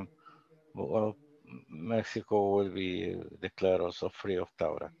program, well, Mexico will be declared also free of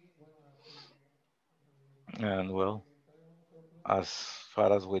Taura. And well, as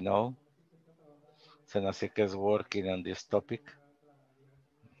far as we know, Senasica is working on this topic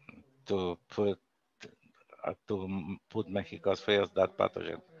to put Mexico as free of that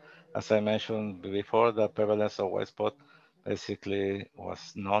pathogen. As I mentioned before, the prevalence of white spot basically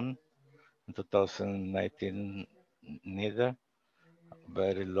was none in 2019 neither,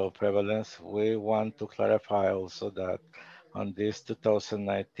 very low prevalence. We want to clarify also that on this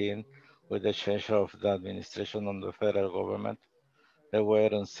 2019, with the change of the administration on the federal government, there were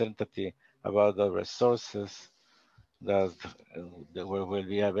uncertainty about the resources that will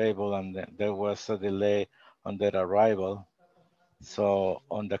be available, and there was a delay on their arrival. So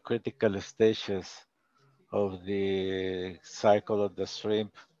on the critical stages of the cycle of the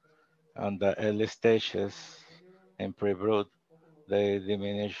shrimp and the early stages in pre-brood, they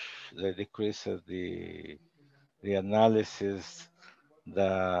decrease the analysis,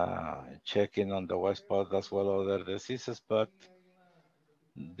 the checking on the white spot as well as other diseases, but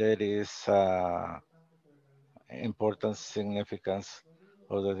there is important significance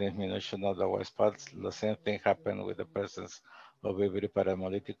of the diminution of the white spots. The same thing happened with the presence of Vibrio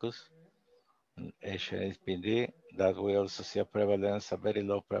paramolyticus, HHPD, that we also see a prevalence, a very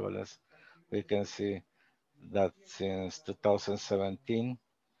low prevalence. We can see that since 2017,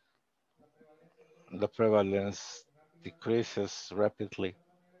 the prevalence decreases rapidly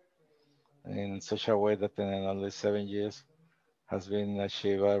in such a way that in only 7 years has been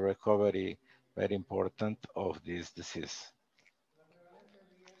achieved a recovery very important of this disease.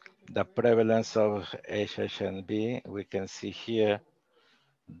 The prevalence of HHNB, we can see here,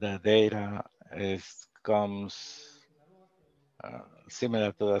 the data comes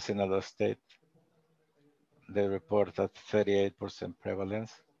similar to the Sinaloa state. They report at 38%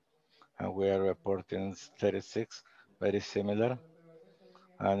 prevalence, and we are reporting 36, very similar.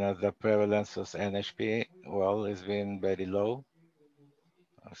 And as the prevalence of NHP, well, it's been very low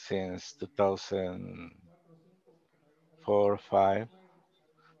since 2004, 5,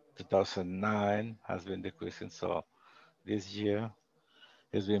 2009 has been decreasing. So this year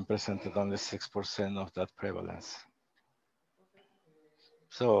it's been presented only 6% of that prevalence.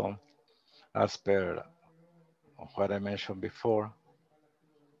 So as per what I mentioned before,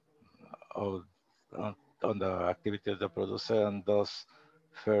 on the activity of the producer and those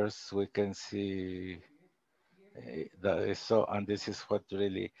first we can see that is so, and this is what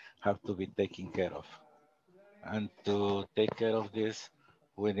really have to be taken care of. And to take care of this,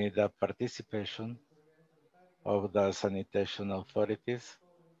 we need a participation of the sanitation authorities,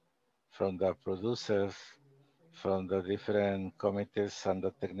 from the producers, from the different committees and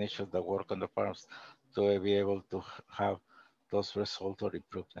the technicians that work on the farms to be able to have those results or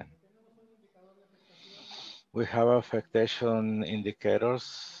improve them. We have affectation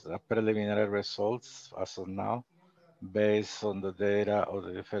indicators, preliminary results as of now, based on the data of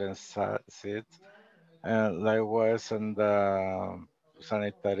the different seeds. And likewise, in the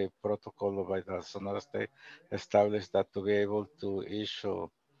sanitary protocol by the Sonora state established that to be able to issue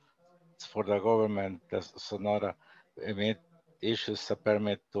for the government, the Sonora issues a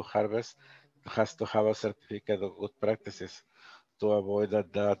permit to harvest, has to have a certificate of good practices to avoid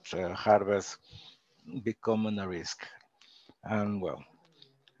that harvest become a risk. And well,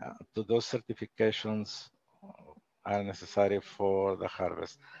 to those certifications are necessary for the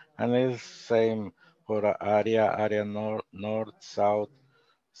harvest. And it's same for area north, south,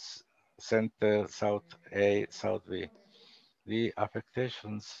 center, south A, south B. The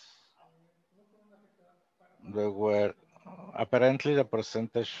affectations, they were, apparently the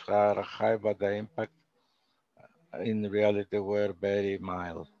percentage are high, but the impact in reality were very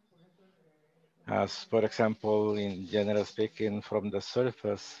mild. As for example, in general speaking, from the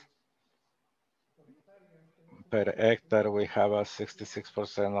surface, per hectare, we have a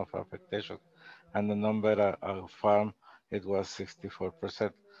 66% of affectation, and the number of farm, it was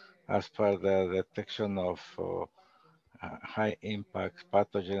 64%. As per the detection of high impact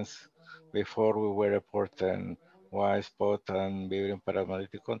pathogens, before we were reporting white spot and Vibrio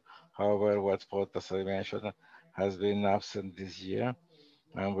paramolyticum. However, white spot, as I mentioned, has been absent this year,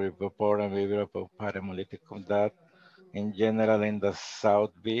 and we report on Vibrio paramolyticum that in general in the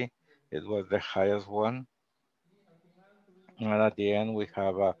South B, it was the highest one. And at the end, we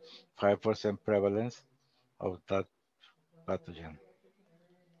have a 5% prevalence of that pathogen.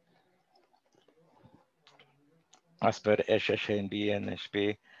 As per HHNB,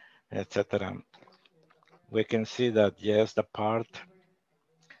 NHP, etc. We can see that yes, the part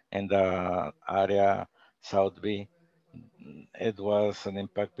in the area South B, it was an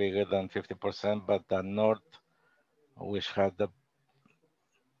impact bigger than 50%, but the North, which had the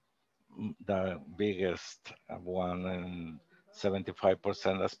biggest one and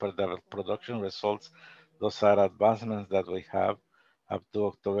 75% as per the production results. Those are advancements that we have up to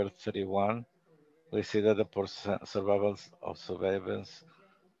October 31. We see that the surveillance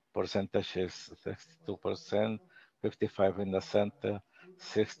percentage is 62%, 55 in the center,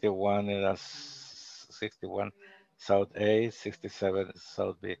 61 in the 61 South A, 67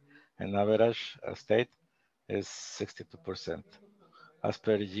 South B. And average state is 62%. As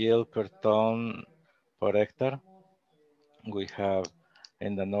per yield per ton per hectare, we have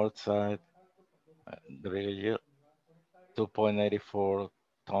in the north side, the bigger yield, 2.84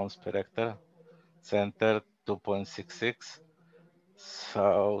 tons per hectare, center 2.66,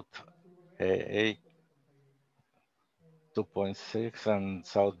 south A 2.6, and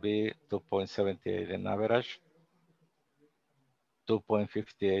south B 2.78 in average,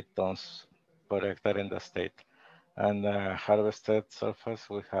 2.58 tons per hectare in the state. And harvested surface,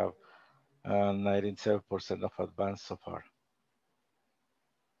 we have 97% of advance so far.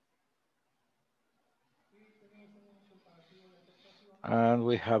 And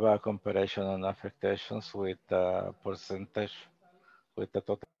we have a comparison on affectations with the percentage, with the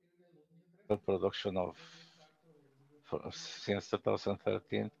total production of since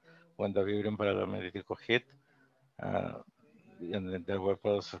 2013, when the Vibrio paramolyticum hit, and then there were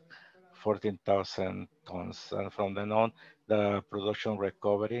 14,000 tons. And from then on, the production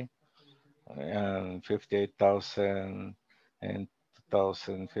recovery, and 58,000 in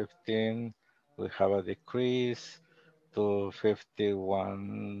 2015, we have a decrease to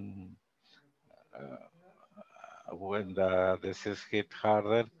 51 when the disease hit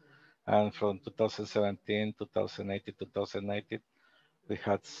harder. And from 2017, 2018, 2019, we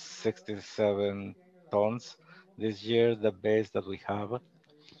had 67 tons. This year, the base that we have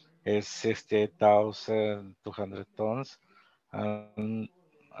is 68,200 tons. And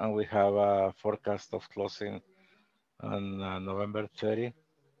we have a forecast of closing on November 30,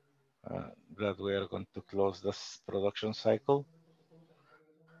 that we are going to close this production cycle.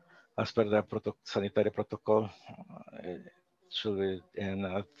 As per the sanitary protocol, it should be in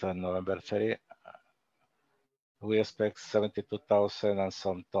at November 30. We expect 72,000 and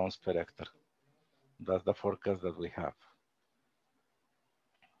some tons per hectare. That's the forecast that we have.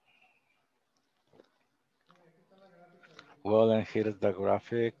 Well, and here is the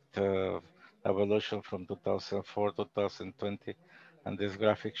graphic, the evolution from 2004 to 2020. And this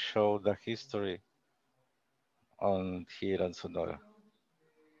graphic shows the history on here in Sonora.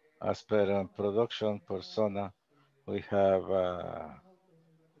 As per production persona, we have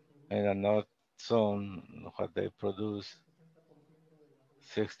in a north zone what they produce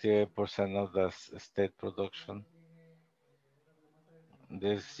 68% of the state production.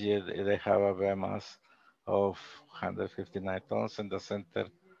 This year they have a biomass of 159 tons in the center,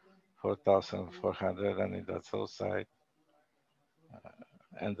 4,400, and in the south side,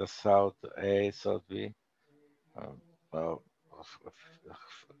 and the south A, south B, uh,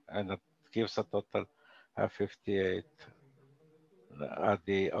 and it gives a total of 58. At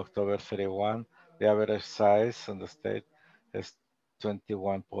the October 31, the average size in the state is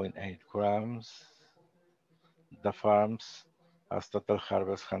 21.8 grams. The farms has total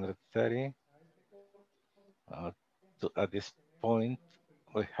harvest 130. At this point,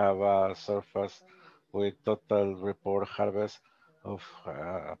 we have a surface with total report harvest of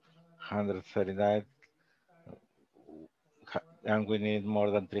 139, and we need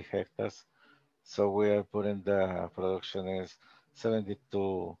more than 3 hectares. So we are putting the production is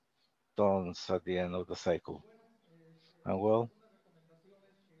 72 tons at the end of the cycle. And well,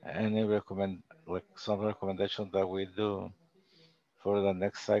 any like some recommendation that we do for the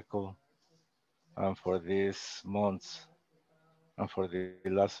next cycle and for these months and for the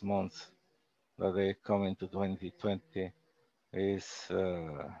last months that they come into 2020 is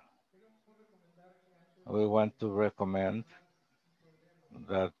we want to recommend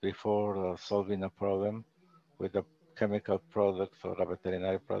that before solving a problem with a chemical product or a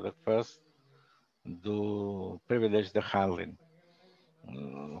veterinary product first, do privilege the handling.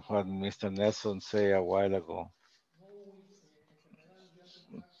 What Mr. Nelson said a while ago,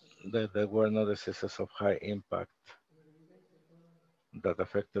 that there were no diseases of high impact that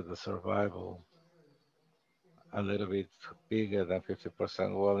affected the survival a little bit bigger than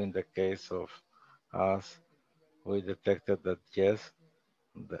 50%. Well, in the case of us, we detected that yes,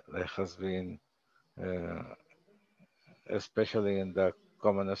 there has been, especially in the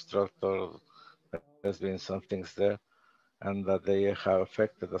common structure, there's been some things there, and that they have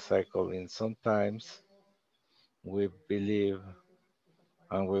affected the cycle. In sometimes we believe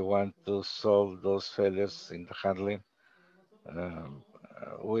and we want to solve those failures in the handling.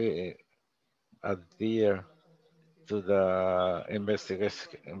 We adhere to the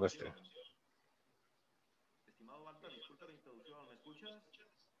investigation. Estimado Balta, disculpa la introducción, ¿me escuchas?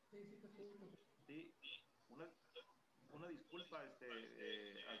 Sí, una, una disculpa,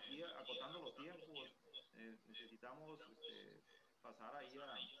 aquí acotando los tiempos, necesitamos pasar ahí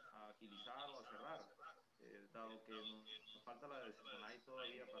a agilizar o a cerrar, dado que nos falta la de CESANAY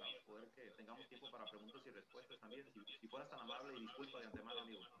todavía para poder que tengamos tiempo para preguntas y respuestas también. Si fueras tan amable y disculpa de antemano,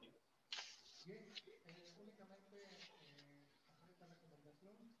 amigo.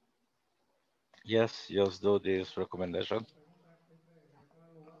 Yes, just do this recommendation.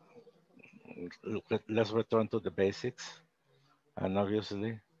 Let's return to the basics. And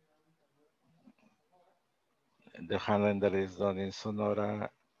obviously, the handling that is done in Sonora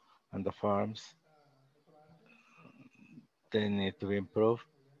and the farms, they need to be improved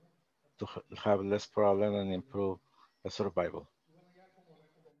to have less problem and improve the survival.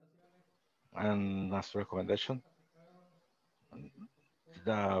 And as recommendation,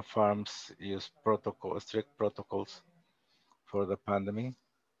 the farms use strict protocols for the pandemic.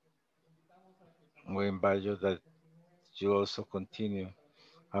 We invite you that you also continue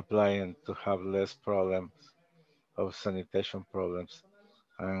applying to have less problems of sanitation problems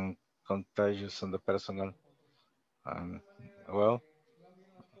and contagious on the personal. And well,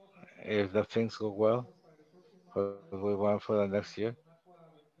 if the things go well, what we want for the next year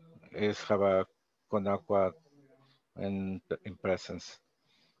is have a CONACUA in presence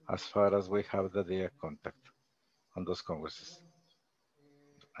as far as we have the direct contact on those congresses.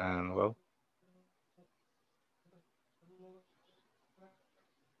 And well,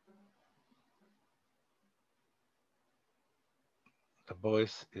 the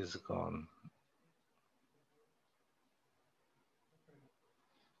voice is gone.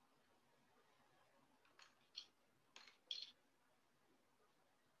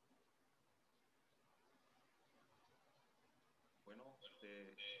 Bueno,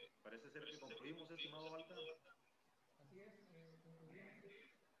 parece ser que concluimos, estimado Balta.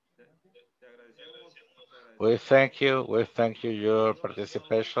 Te agradecemos. We thank you your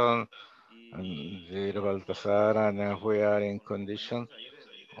participation, and dear Baltazar, and we are in condition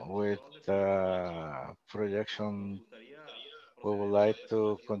with projection. We would like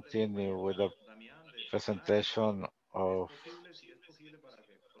to continue with the presentation of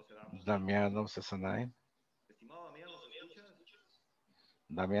Damián of CESANAY. Estimado Damián, ¿nos escuchas?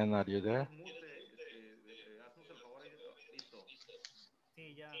 Damián, are you there? Mute, haznos el favor, listo.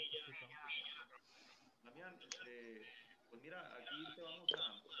 Sí, ya te escucho. Damián, pues mira, aquí te vamos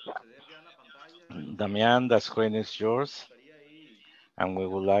a ceder ya la pantalla. Damián, the screen is yours, Estaría ahí, and we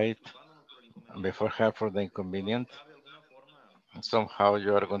would like, disculpándonos por el inconveniente. before her for the Vamos a inconvenience, tratar de alguna forma somehow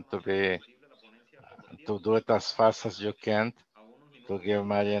you are going to be posible la ponencia por los to tiempos. do it as fast as you can, A unos to minutos give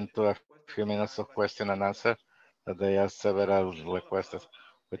Marian to a puesto few que ya minutes hay of varias question and preguntas. answer, that they have several Te cedo la requests. palabra.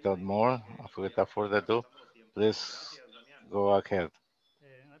 Without more, without further ado, Respetando los tiempos. please Gracias, Damián. go ahead.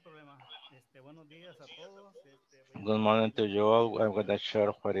 No hay problema. Buenos días a todos. Voy a Good morning to compartirles you lo que all. es I'm going to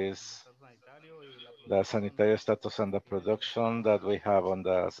share what el is estado sanitario y la the producción sanitary status que and se the tiene en el production estado that we have on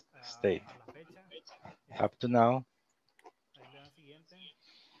the state. a la fecha. Up to now, Ahí le dan siguiente.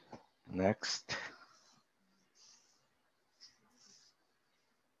 next.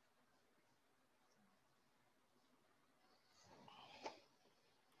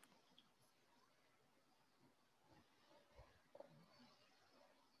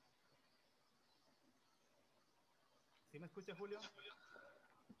 ¿Sí me escucha, Julio?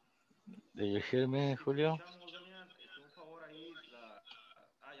 Do you hear me, Si te Julio? escuchamos, Damián, un favor ahí,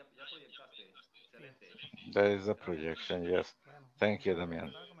 ya proyectaste. Sí. Excelente. There is a Gracias. projection, yes. Bueno, Thank you, como les Damian.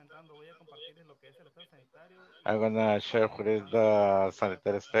 estaba comentando, voy a compartirles lo que es el estado sanitario I'm y gonna share producción what de is granja sembrada the que lleva a sanitary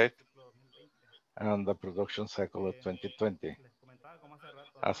cabo para el state ciclo 2020. and the production cycle of Eh, 2020. Les comentaba como hace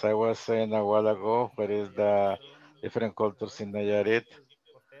rato, As ¿no? I was saying a while ago, what is the different cultures Alrededor in de 6 Nayarit? municipios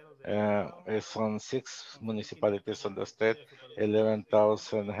costeros del estado, It's on 6 con 7.500 municipalities on the hectáreas state, de superficie cultivable,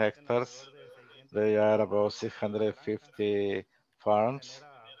 11,000 existen hectares. alrededor de They are 650 about granjas. 650 Esto farms.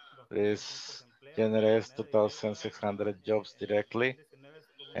 genera This 2.600 empleos de generates manera directa. 2,600 jobs En el directly. 2019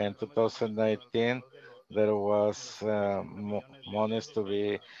 se tuvo un In derrame económico de 2019, alrededor de los there was 970 millones de monies pesos to por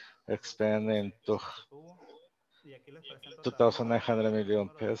be la producción expended into que se tuvo. Y aquí les presento también 2,900 el million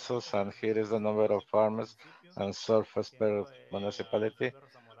número de pesos, farmacias and en los here is the number diferentes of farmers municipios, and surface per siendo la municipality, municipio de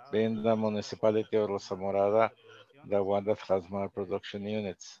Rosa Morada being the municipality of con Rosa más unidades Morada, de producción. the one that has more Eh, production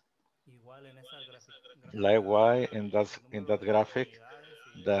units. Igual en esa gráfica se Likewise, ve el in número that de graphic, unidades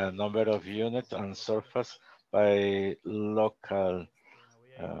y the number of superficie units por and local. surface by local Me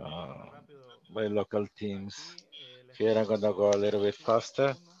voy a ir un poquito uh, más rápido. by local teams. Aquí les Here I'm gonna presento go a el little bit ciclo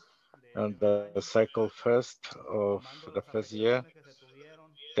faster. 1 del And primer the año, cycle first of tomando the las first year, afectaciones que se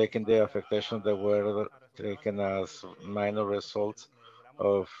tuvieron en taking the base affectation that were a resultados taken menores as de minor 500 results gramos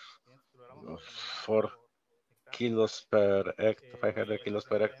of 500 kilogramos por tonelada 4 por hectárea. kilos per hectare, Se 500 kilos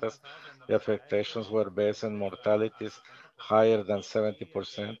per presentaron también hectare. basadas en The mortalidades affectations were del based on 73 al mortalities 70%, higher than y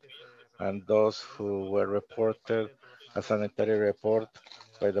aquellos 70%, que se and those refirieron who pues were por parte reported de a personal sanitary de report Sanidad. la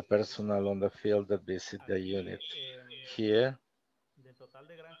sanidad. by the personnel on the field that visit the Aquí, unit. Here, del total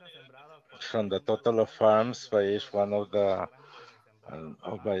de granjas sembradas por cada from the ejemplo total of local, estamos farms de by acuerdo each a one of a las the granjas que se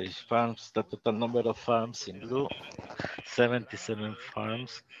sembraron by totales each en farms, the azul, total number of farms in 77 blue, granjas sembradas, 77 y de estas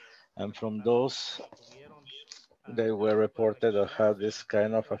farms, se and from reportaron those que tuvieron they este were tipo de reported to have afectaciones this en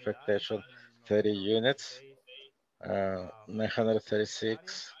kind of 30 unidades affectation, en 30 units, 936 hectáreas. 936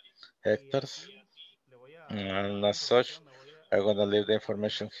 Y hectares. aquí le voy a And quitar as such, información, me voy I'm gonna leave the a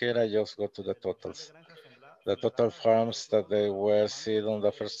information here. I just go to the del total de totals. granjas The total sembradas y farms that producción they were tomando seen on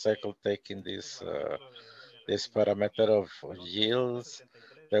the first cycle taking este parámetro de this rendimiento. parameter of Fueron yields.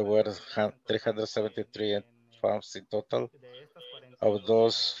 373 There were granjas sembradas en total. 373 farms in total. De estas, Of 42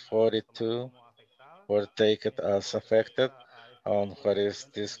 those, las tomaron 42 como afectadas were taken en lo as que affected respecta a este on tipo what de is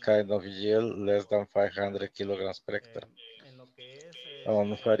nivel de this rendimiento. kind of yield less than 500 kilograms per hectare. En lo que es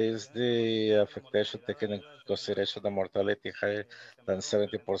On la what is afectación the económica, la affectation mortalidad taken in arriba del consideration the 70%. mortality higher Se than sembraron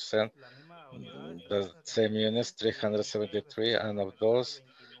 70%. la misma unidades, The same 373, units, y de estas 373, and estuvieron of afectadas those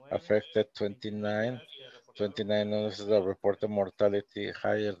 29, affected 29 29, unidades que reportaron 29 units mortalidades that arriba del reported 70%. mortality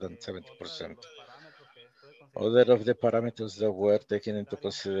higher than Otra de 70%. los parámetros que estuve Other considerando of the parameters that para were el control taken into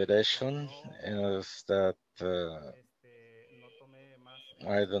sanitario, pues consideration no, is that no tomé más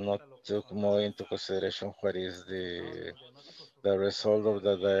I en do not cuenta lo que took son more into consideration what is los resultados de los diagnósticos the por result of PCR,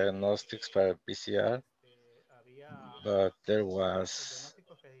 the diagnostics by PCR, había but there los was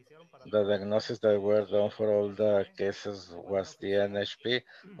diagnósticos que se hicieron para the todos los diagnosis casos that were done fue for all the NHP cases de manera was the oficial, NHP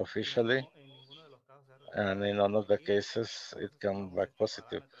y officially, no en ninguno de los casos se ha and in resultado none of the positivo. cases it Entonces came tomamos back estos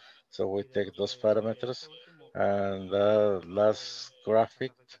positive. parámetros, So we y take those de este parameters, último and parámetro the last las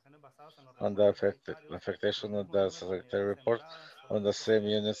graphic afectaciones basadas en los on the reportes sanitarios, affectation tuvimos of un the número de secretary unidades report sembradas on the solamente same 7,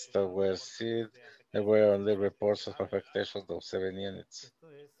 units that tuvieron were reportes seed. de There were afectaciones only de 7 reports of unidades. affectations of 7 units. Esto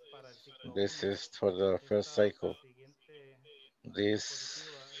es para el ciclo This 1. is for the first Esta cycle. siguiente This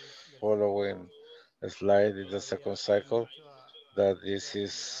diapositiva es del ciclo following 2, slide is the second todavía cycle. That this muchas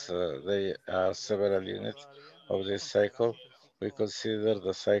is unidades they are de este several ciclo units todavía. of Nosotros this cycle. consideramos We consider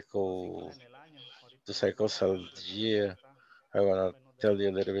the los ciclos cycle, en el año. the Ahorita les voy cycles a of the platicar cómo year. está I wanna menos tell you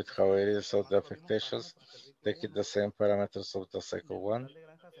a little bit how it is of the affectations, taking the same parameters of the cycle 1.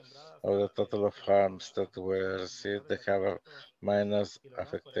 Of the total of farms that were seed, they have a minus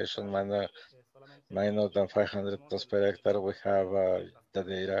affectation, minus than 500 tons per hectare. We have the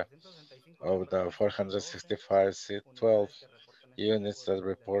data of the 465 seed, 12 units that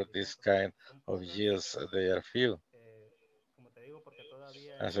report this kind of yields. They are few.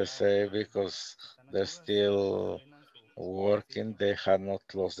 As I say, because they're still working, they have not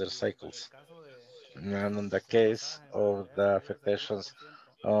closed their cycles. And in the case of the affectations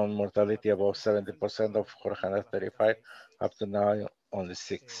on mortality above 70% of 435, up to now only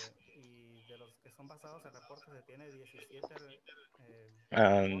 6.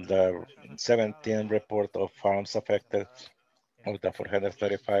 And 17 report of farms affected of the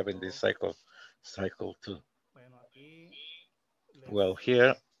 435 in this cycle 2. Well,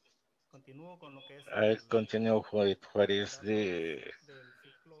 here I continue with what is the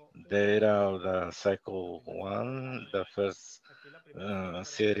data of the cycle 1, the first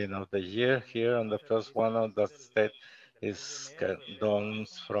seeding of the year. Here on the first one of the state is done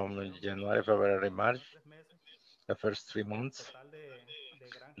from January, February, March, the first 3 months.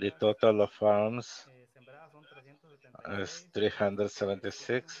 The total of farms is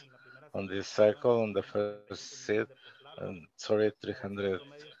 376 on this cycle. On the first seed,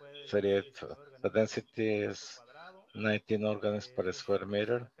 338. The density is 19 organisms per square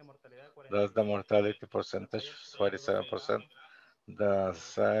meter. That's the mortality percentage, 47%. The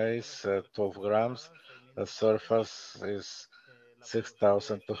size, 12 grams. The surface is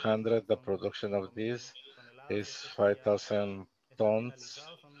 6,200. The production of this is 5,000 tons.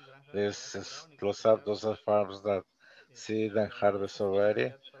 This is close up. Those are farms that seed and harvest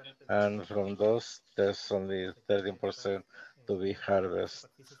already. And from those, there's only 13% to be harvested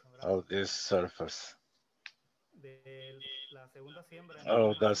of this surface.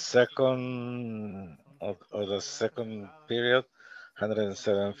 Of the second period,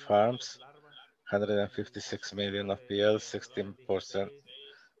 107 farms, 156 million of PL, 16%,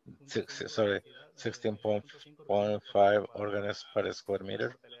 16.5 organisms per square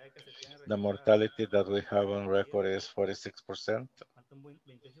meter. The mortality that we have on record is 46%,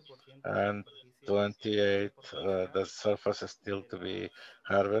 and 28, the surface is still to be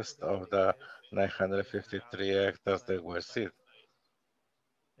harvested of the 953 hectares that were seed.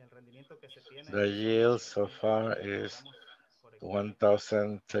 The yield so far is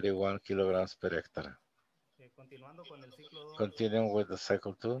 1,031 kilograms per hectare. Continuing with the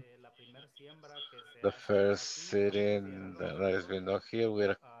cycle 2, the first seeding that has been done here, we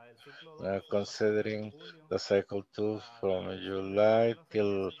are considering the cycle 2 from July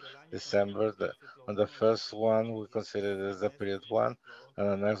till December. On the first one, we consider it as the period 1, and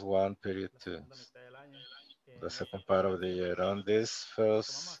the next one, period 2, the second part of the year. On this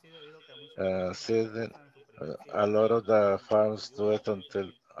first season, a lot of the farms do it until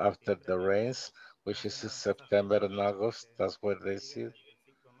after the rains, which is in September and August. That's where they seed,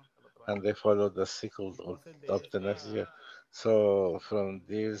 and they follow the cycle of the next year. So from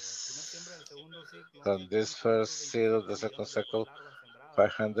this first seed of the second cycle,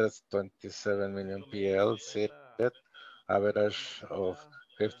 527 million PL seeded, average of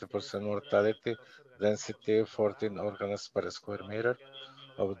 50% mortality, density 14 organisms per square meter.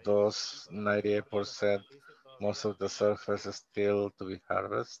 Of those, 98%, most of the surface is still to be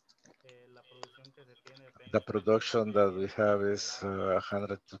harvested. The production that we have is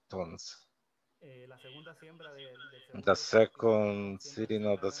 102 tons. The second seeding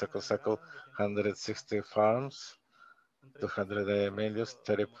of the second cycle, 160 farms, 200 million,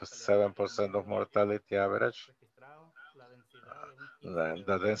 37% of mortality average.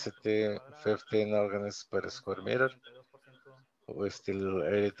 The density, 15 organisms per square meter. We still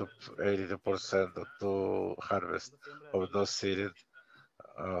 82% to harvest of those seeded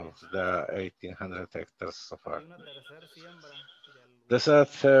of the 1,800 hectares so far. There's a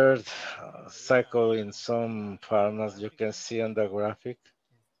third cycle in some farms, you can see on the graphic,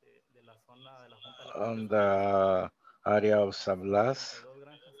 on the area of San Blas,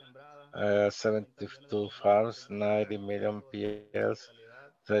 72 farms, 90 million PLs,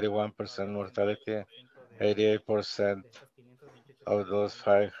 31% mortality, 88% of those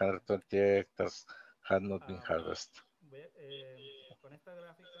 528 hectares had not been harvested.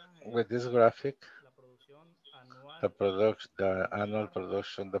 With this graphic, the annual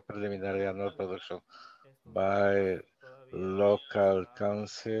production, the preliminary annual production by local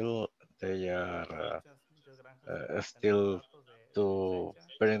council, they are still to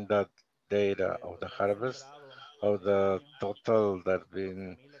bring that data of the harvest of the total that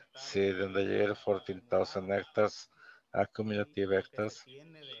been seed in the year, 14,000 hectares, accumulative hectares,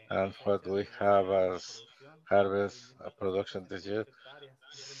 and what we have as harvest production this year,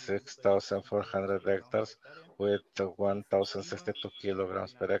 6,400 hectares with 1,062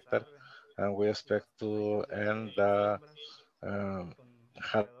 kilograms per hectare, and we expect to end the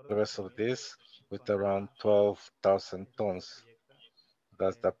harvest of this with around 12,000 tons.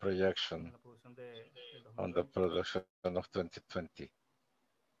 That's the projection on the production of 2020.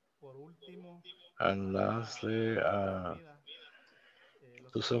 And lastly, to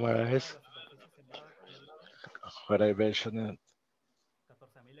summarize what I mentioned,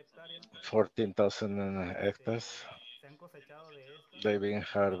 14,000 hectares. They've been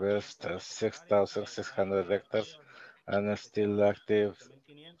harvested 6,600 hectares and still active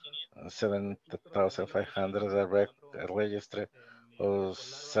 7,500 registered of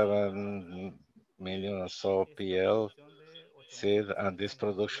 7 million or so PL seed, and this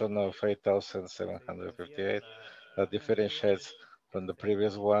production of 8,758 that differentiates from the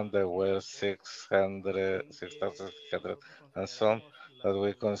previous one. There were 6,600 and some that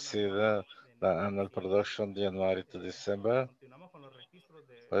we consider the annual production January to December.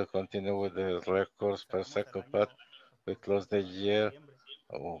 We'll continue with the records per cycle, but we close the year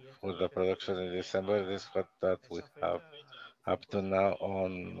with the production in December. This is what that we have up to now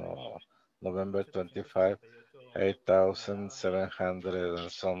on November 25, 8,700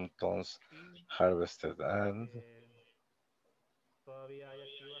 and some tons harvested, and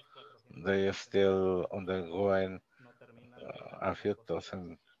they are still undergoing a few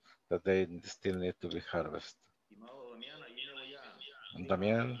thousand that they still need to be harvested. Estimado Damián, ahí me voy a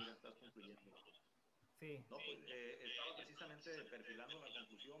Damián. tú ya estás concluyendo. No, pues estaba precisamente perfilando la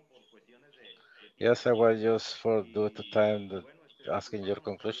conclusión por cuestiones de tiempo. Yes, I was just for due to time Bueno, asking your disculparnos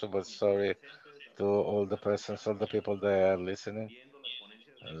conclusion, a but los que están sorry presentes, a to todos all los the que nos presence, all están the people that are listening, viendo las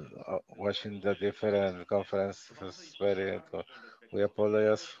ponencias de watching los the tres. different conferences. Nos vamos a Very, disculpar con respecto we a los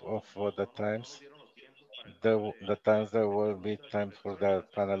apologize tiempos por for the no nos times. dieron los tiempos para el panel The times there will be preguntas y time for the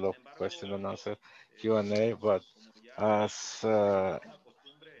respuestas. panel of Sin question and embargo, answer Q&A, but como ya as es una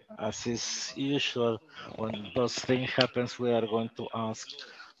costumbre, as cuando is pasan estos usual, casos, when those things happens, we are going to ask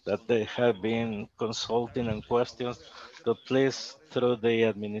that they have been consulting and questions, to please, through the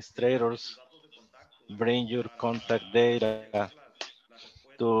administrators, bring your contact data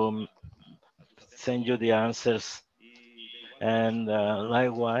to send you the answers. And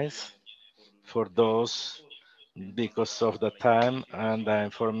likewise, for those, because of the time and the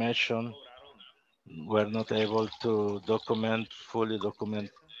information, we're not able to fully document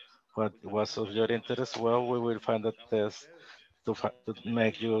what was of your interest. Well, we will find a test to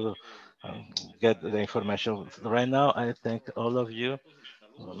make you get the information. Right now, I thank all of you.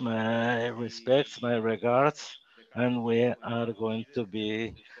 My respects, my regards, and we are going to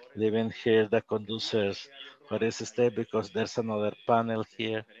be leaving here the conducers for this stay because there's another panel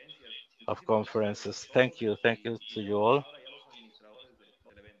here of conferences. Thank you to you all.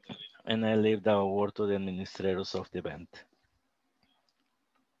 And I leave the word to the administrators of the event.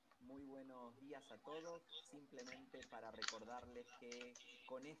 Muy buenos días a todos. Simplemente para recordarles que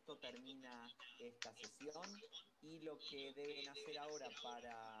con esto termina esta sesión y lo que deben hacer ahora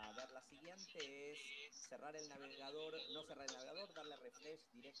para ver la siguiente es cerrar el navegador, no cerrar el navegador, darle refresh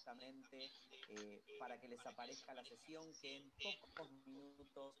directamente para que les aparezca la sesión que en pocos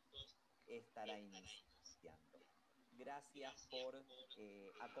minutos estará iniciando. Gracias por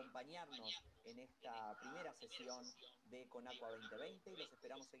acompañarnos en esta primera sesión de CONACUA 2020 y los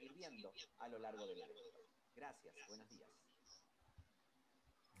esperamos seguir viendo a lo largo del evento. Gracias, buenos días.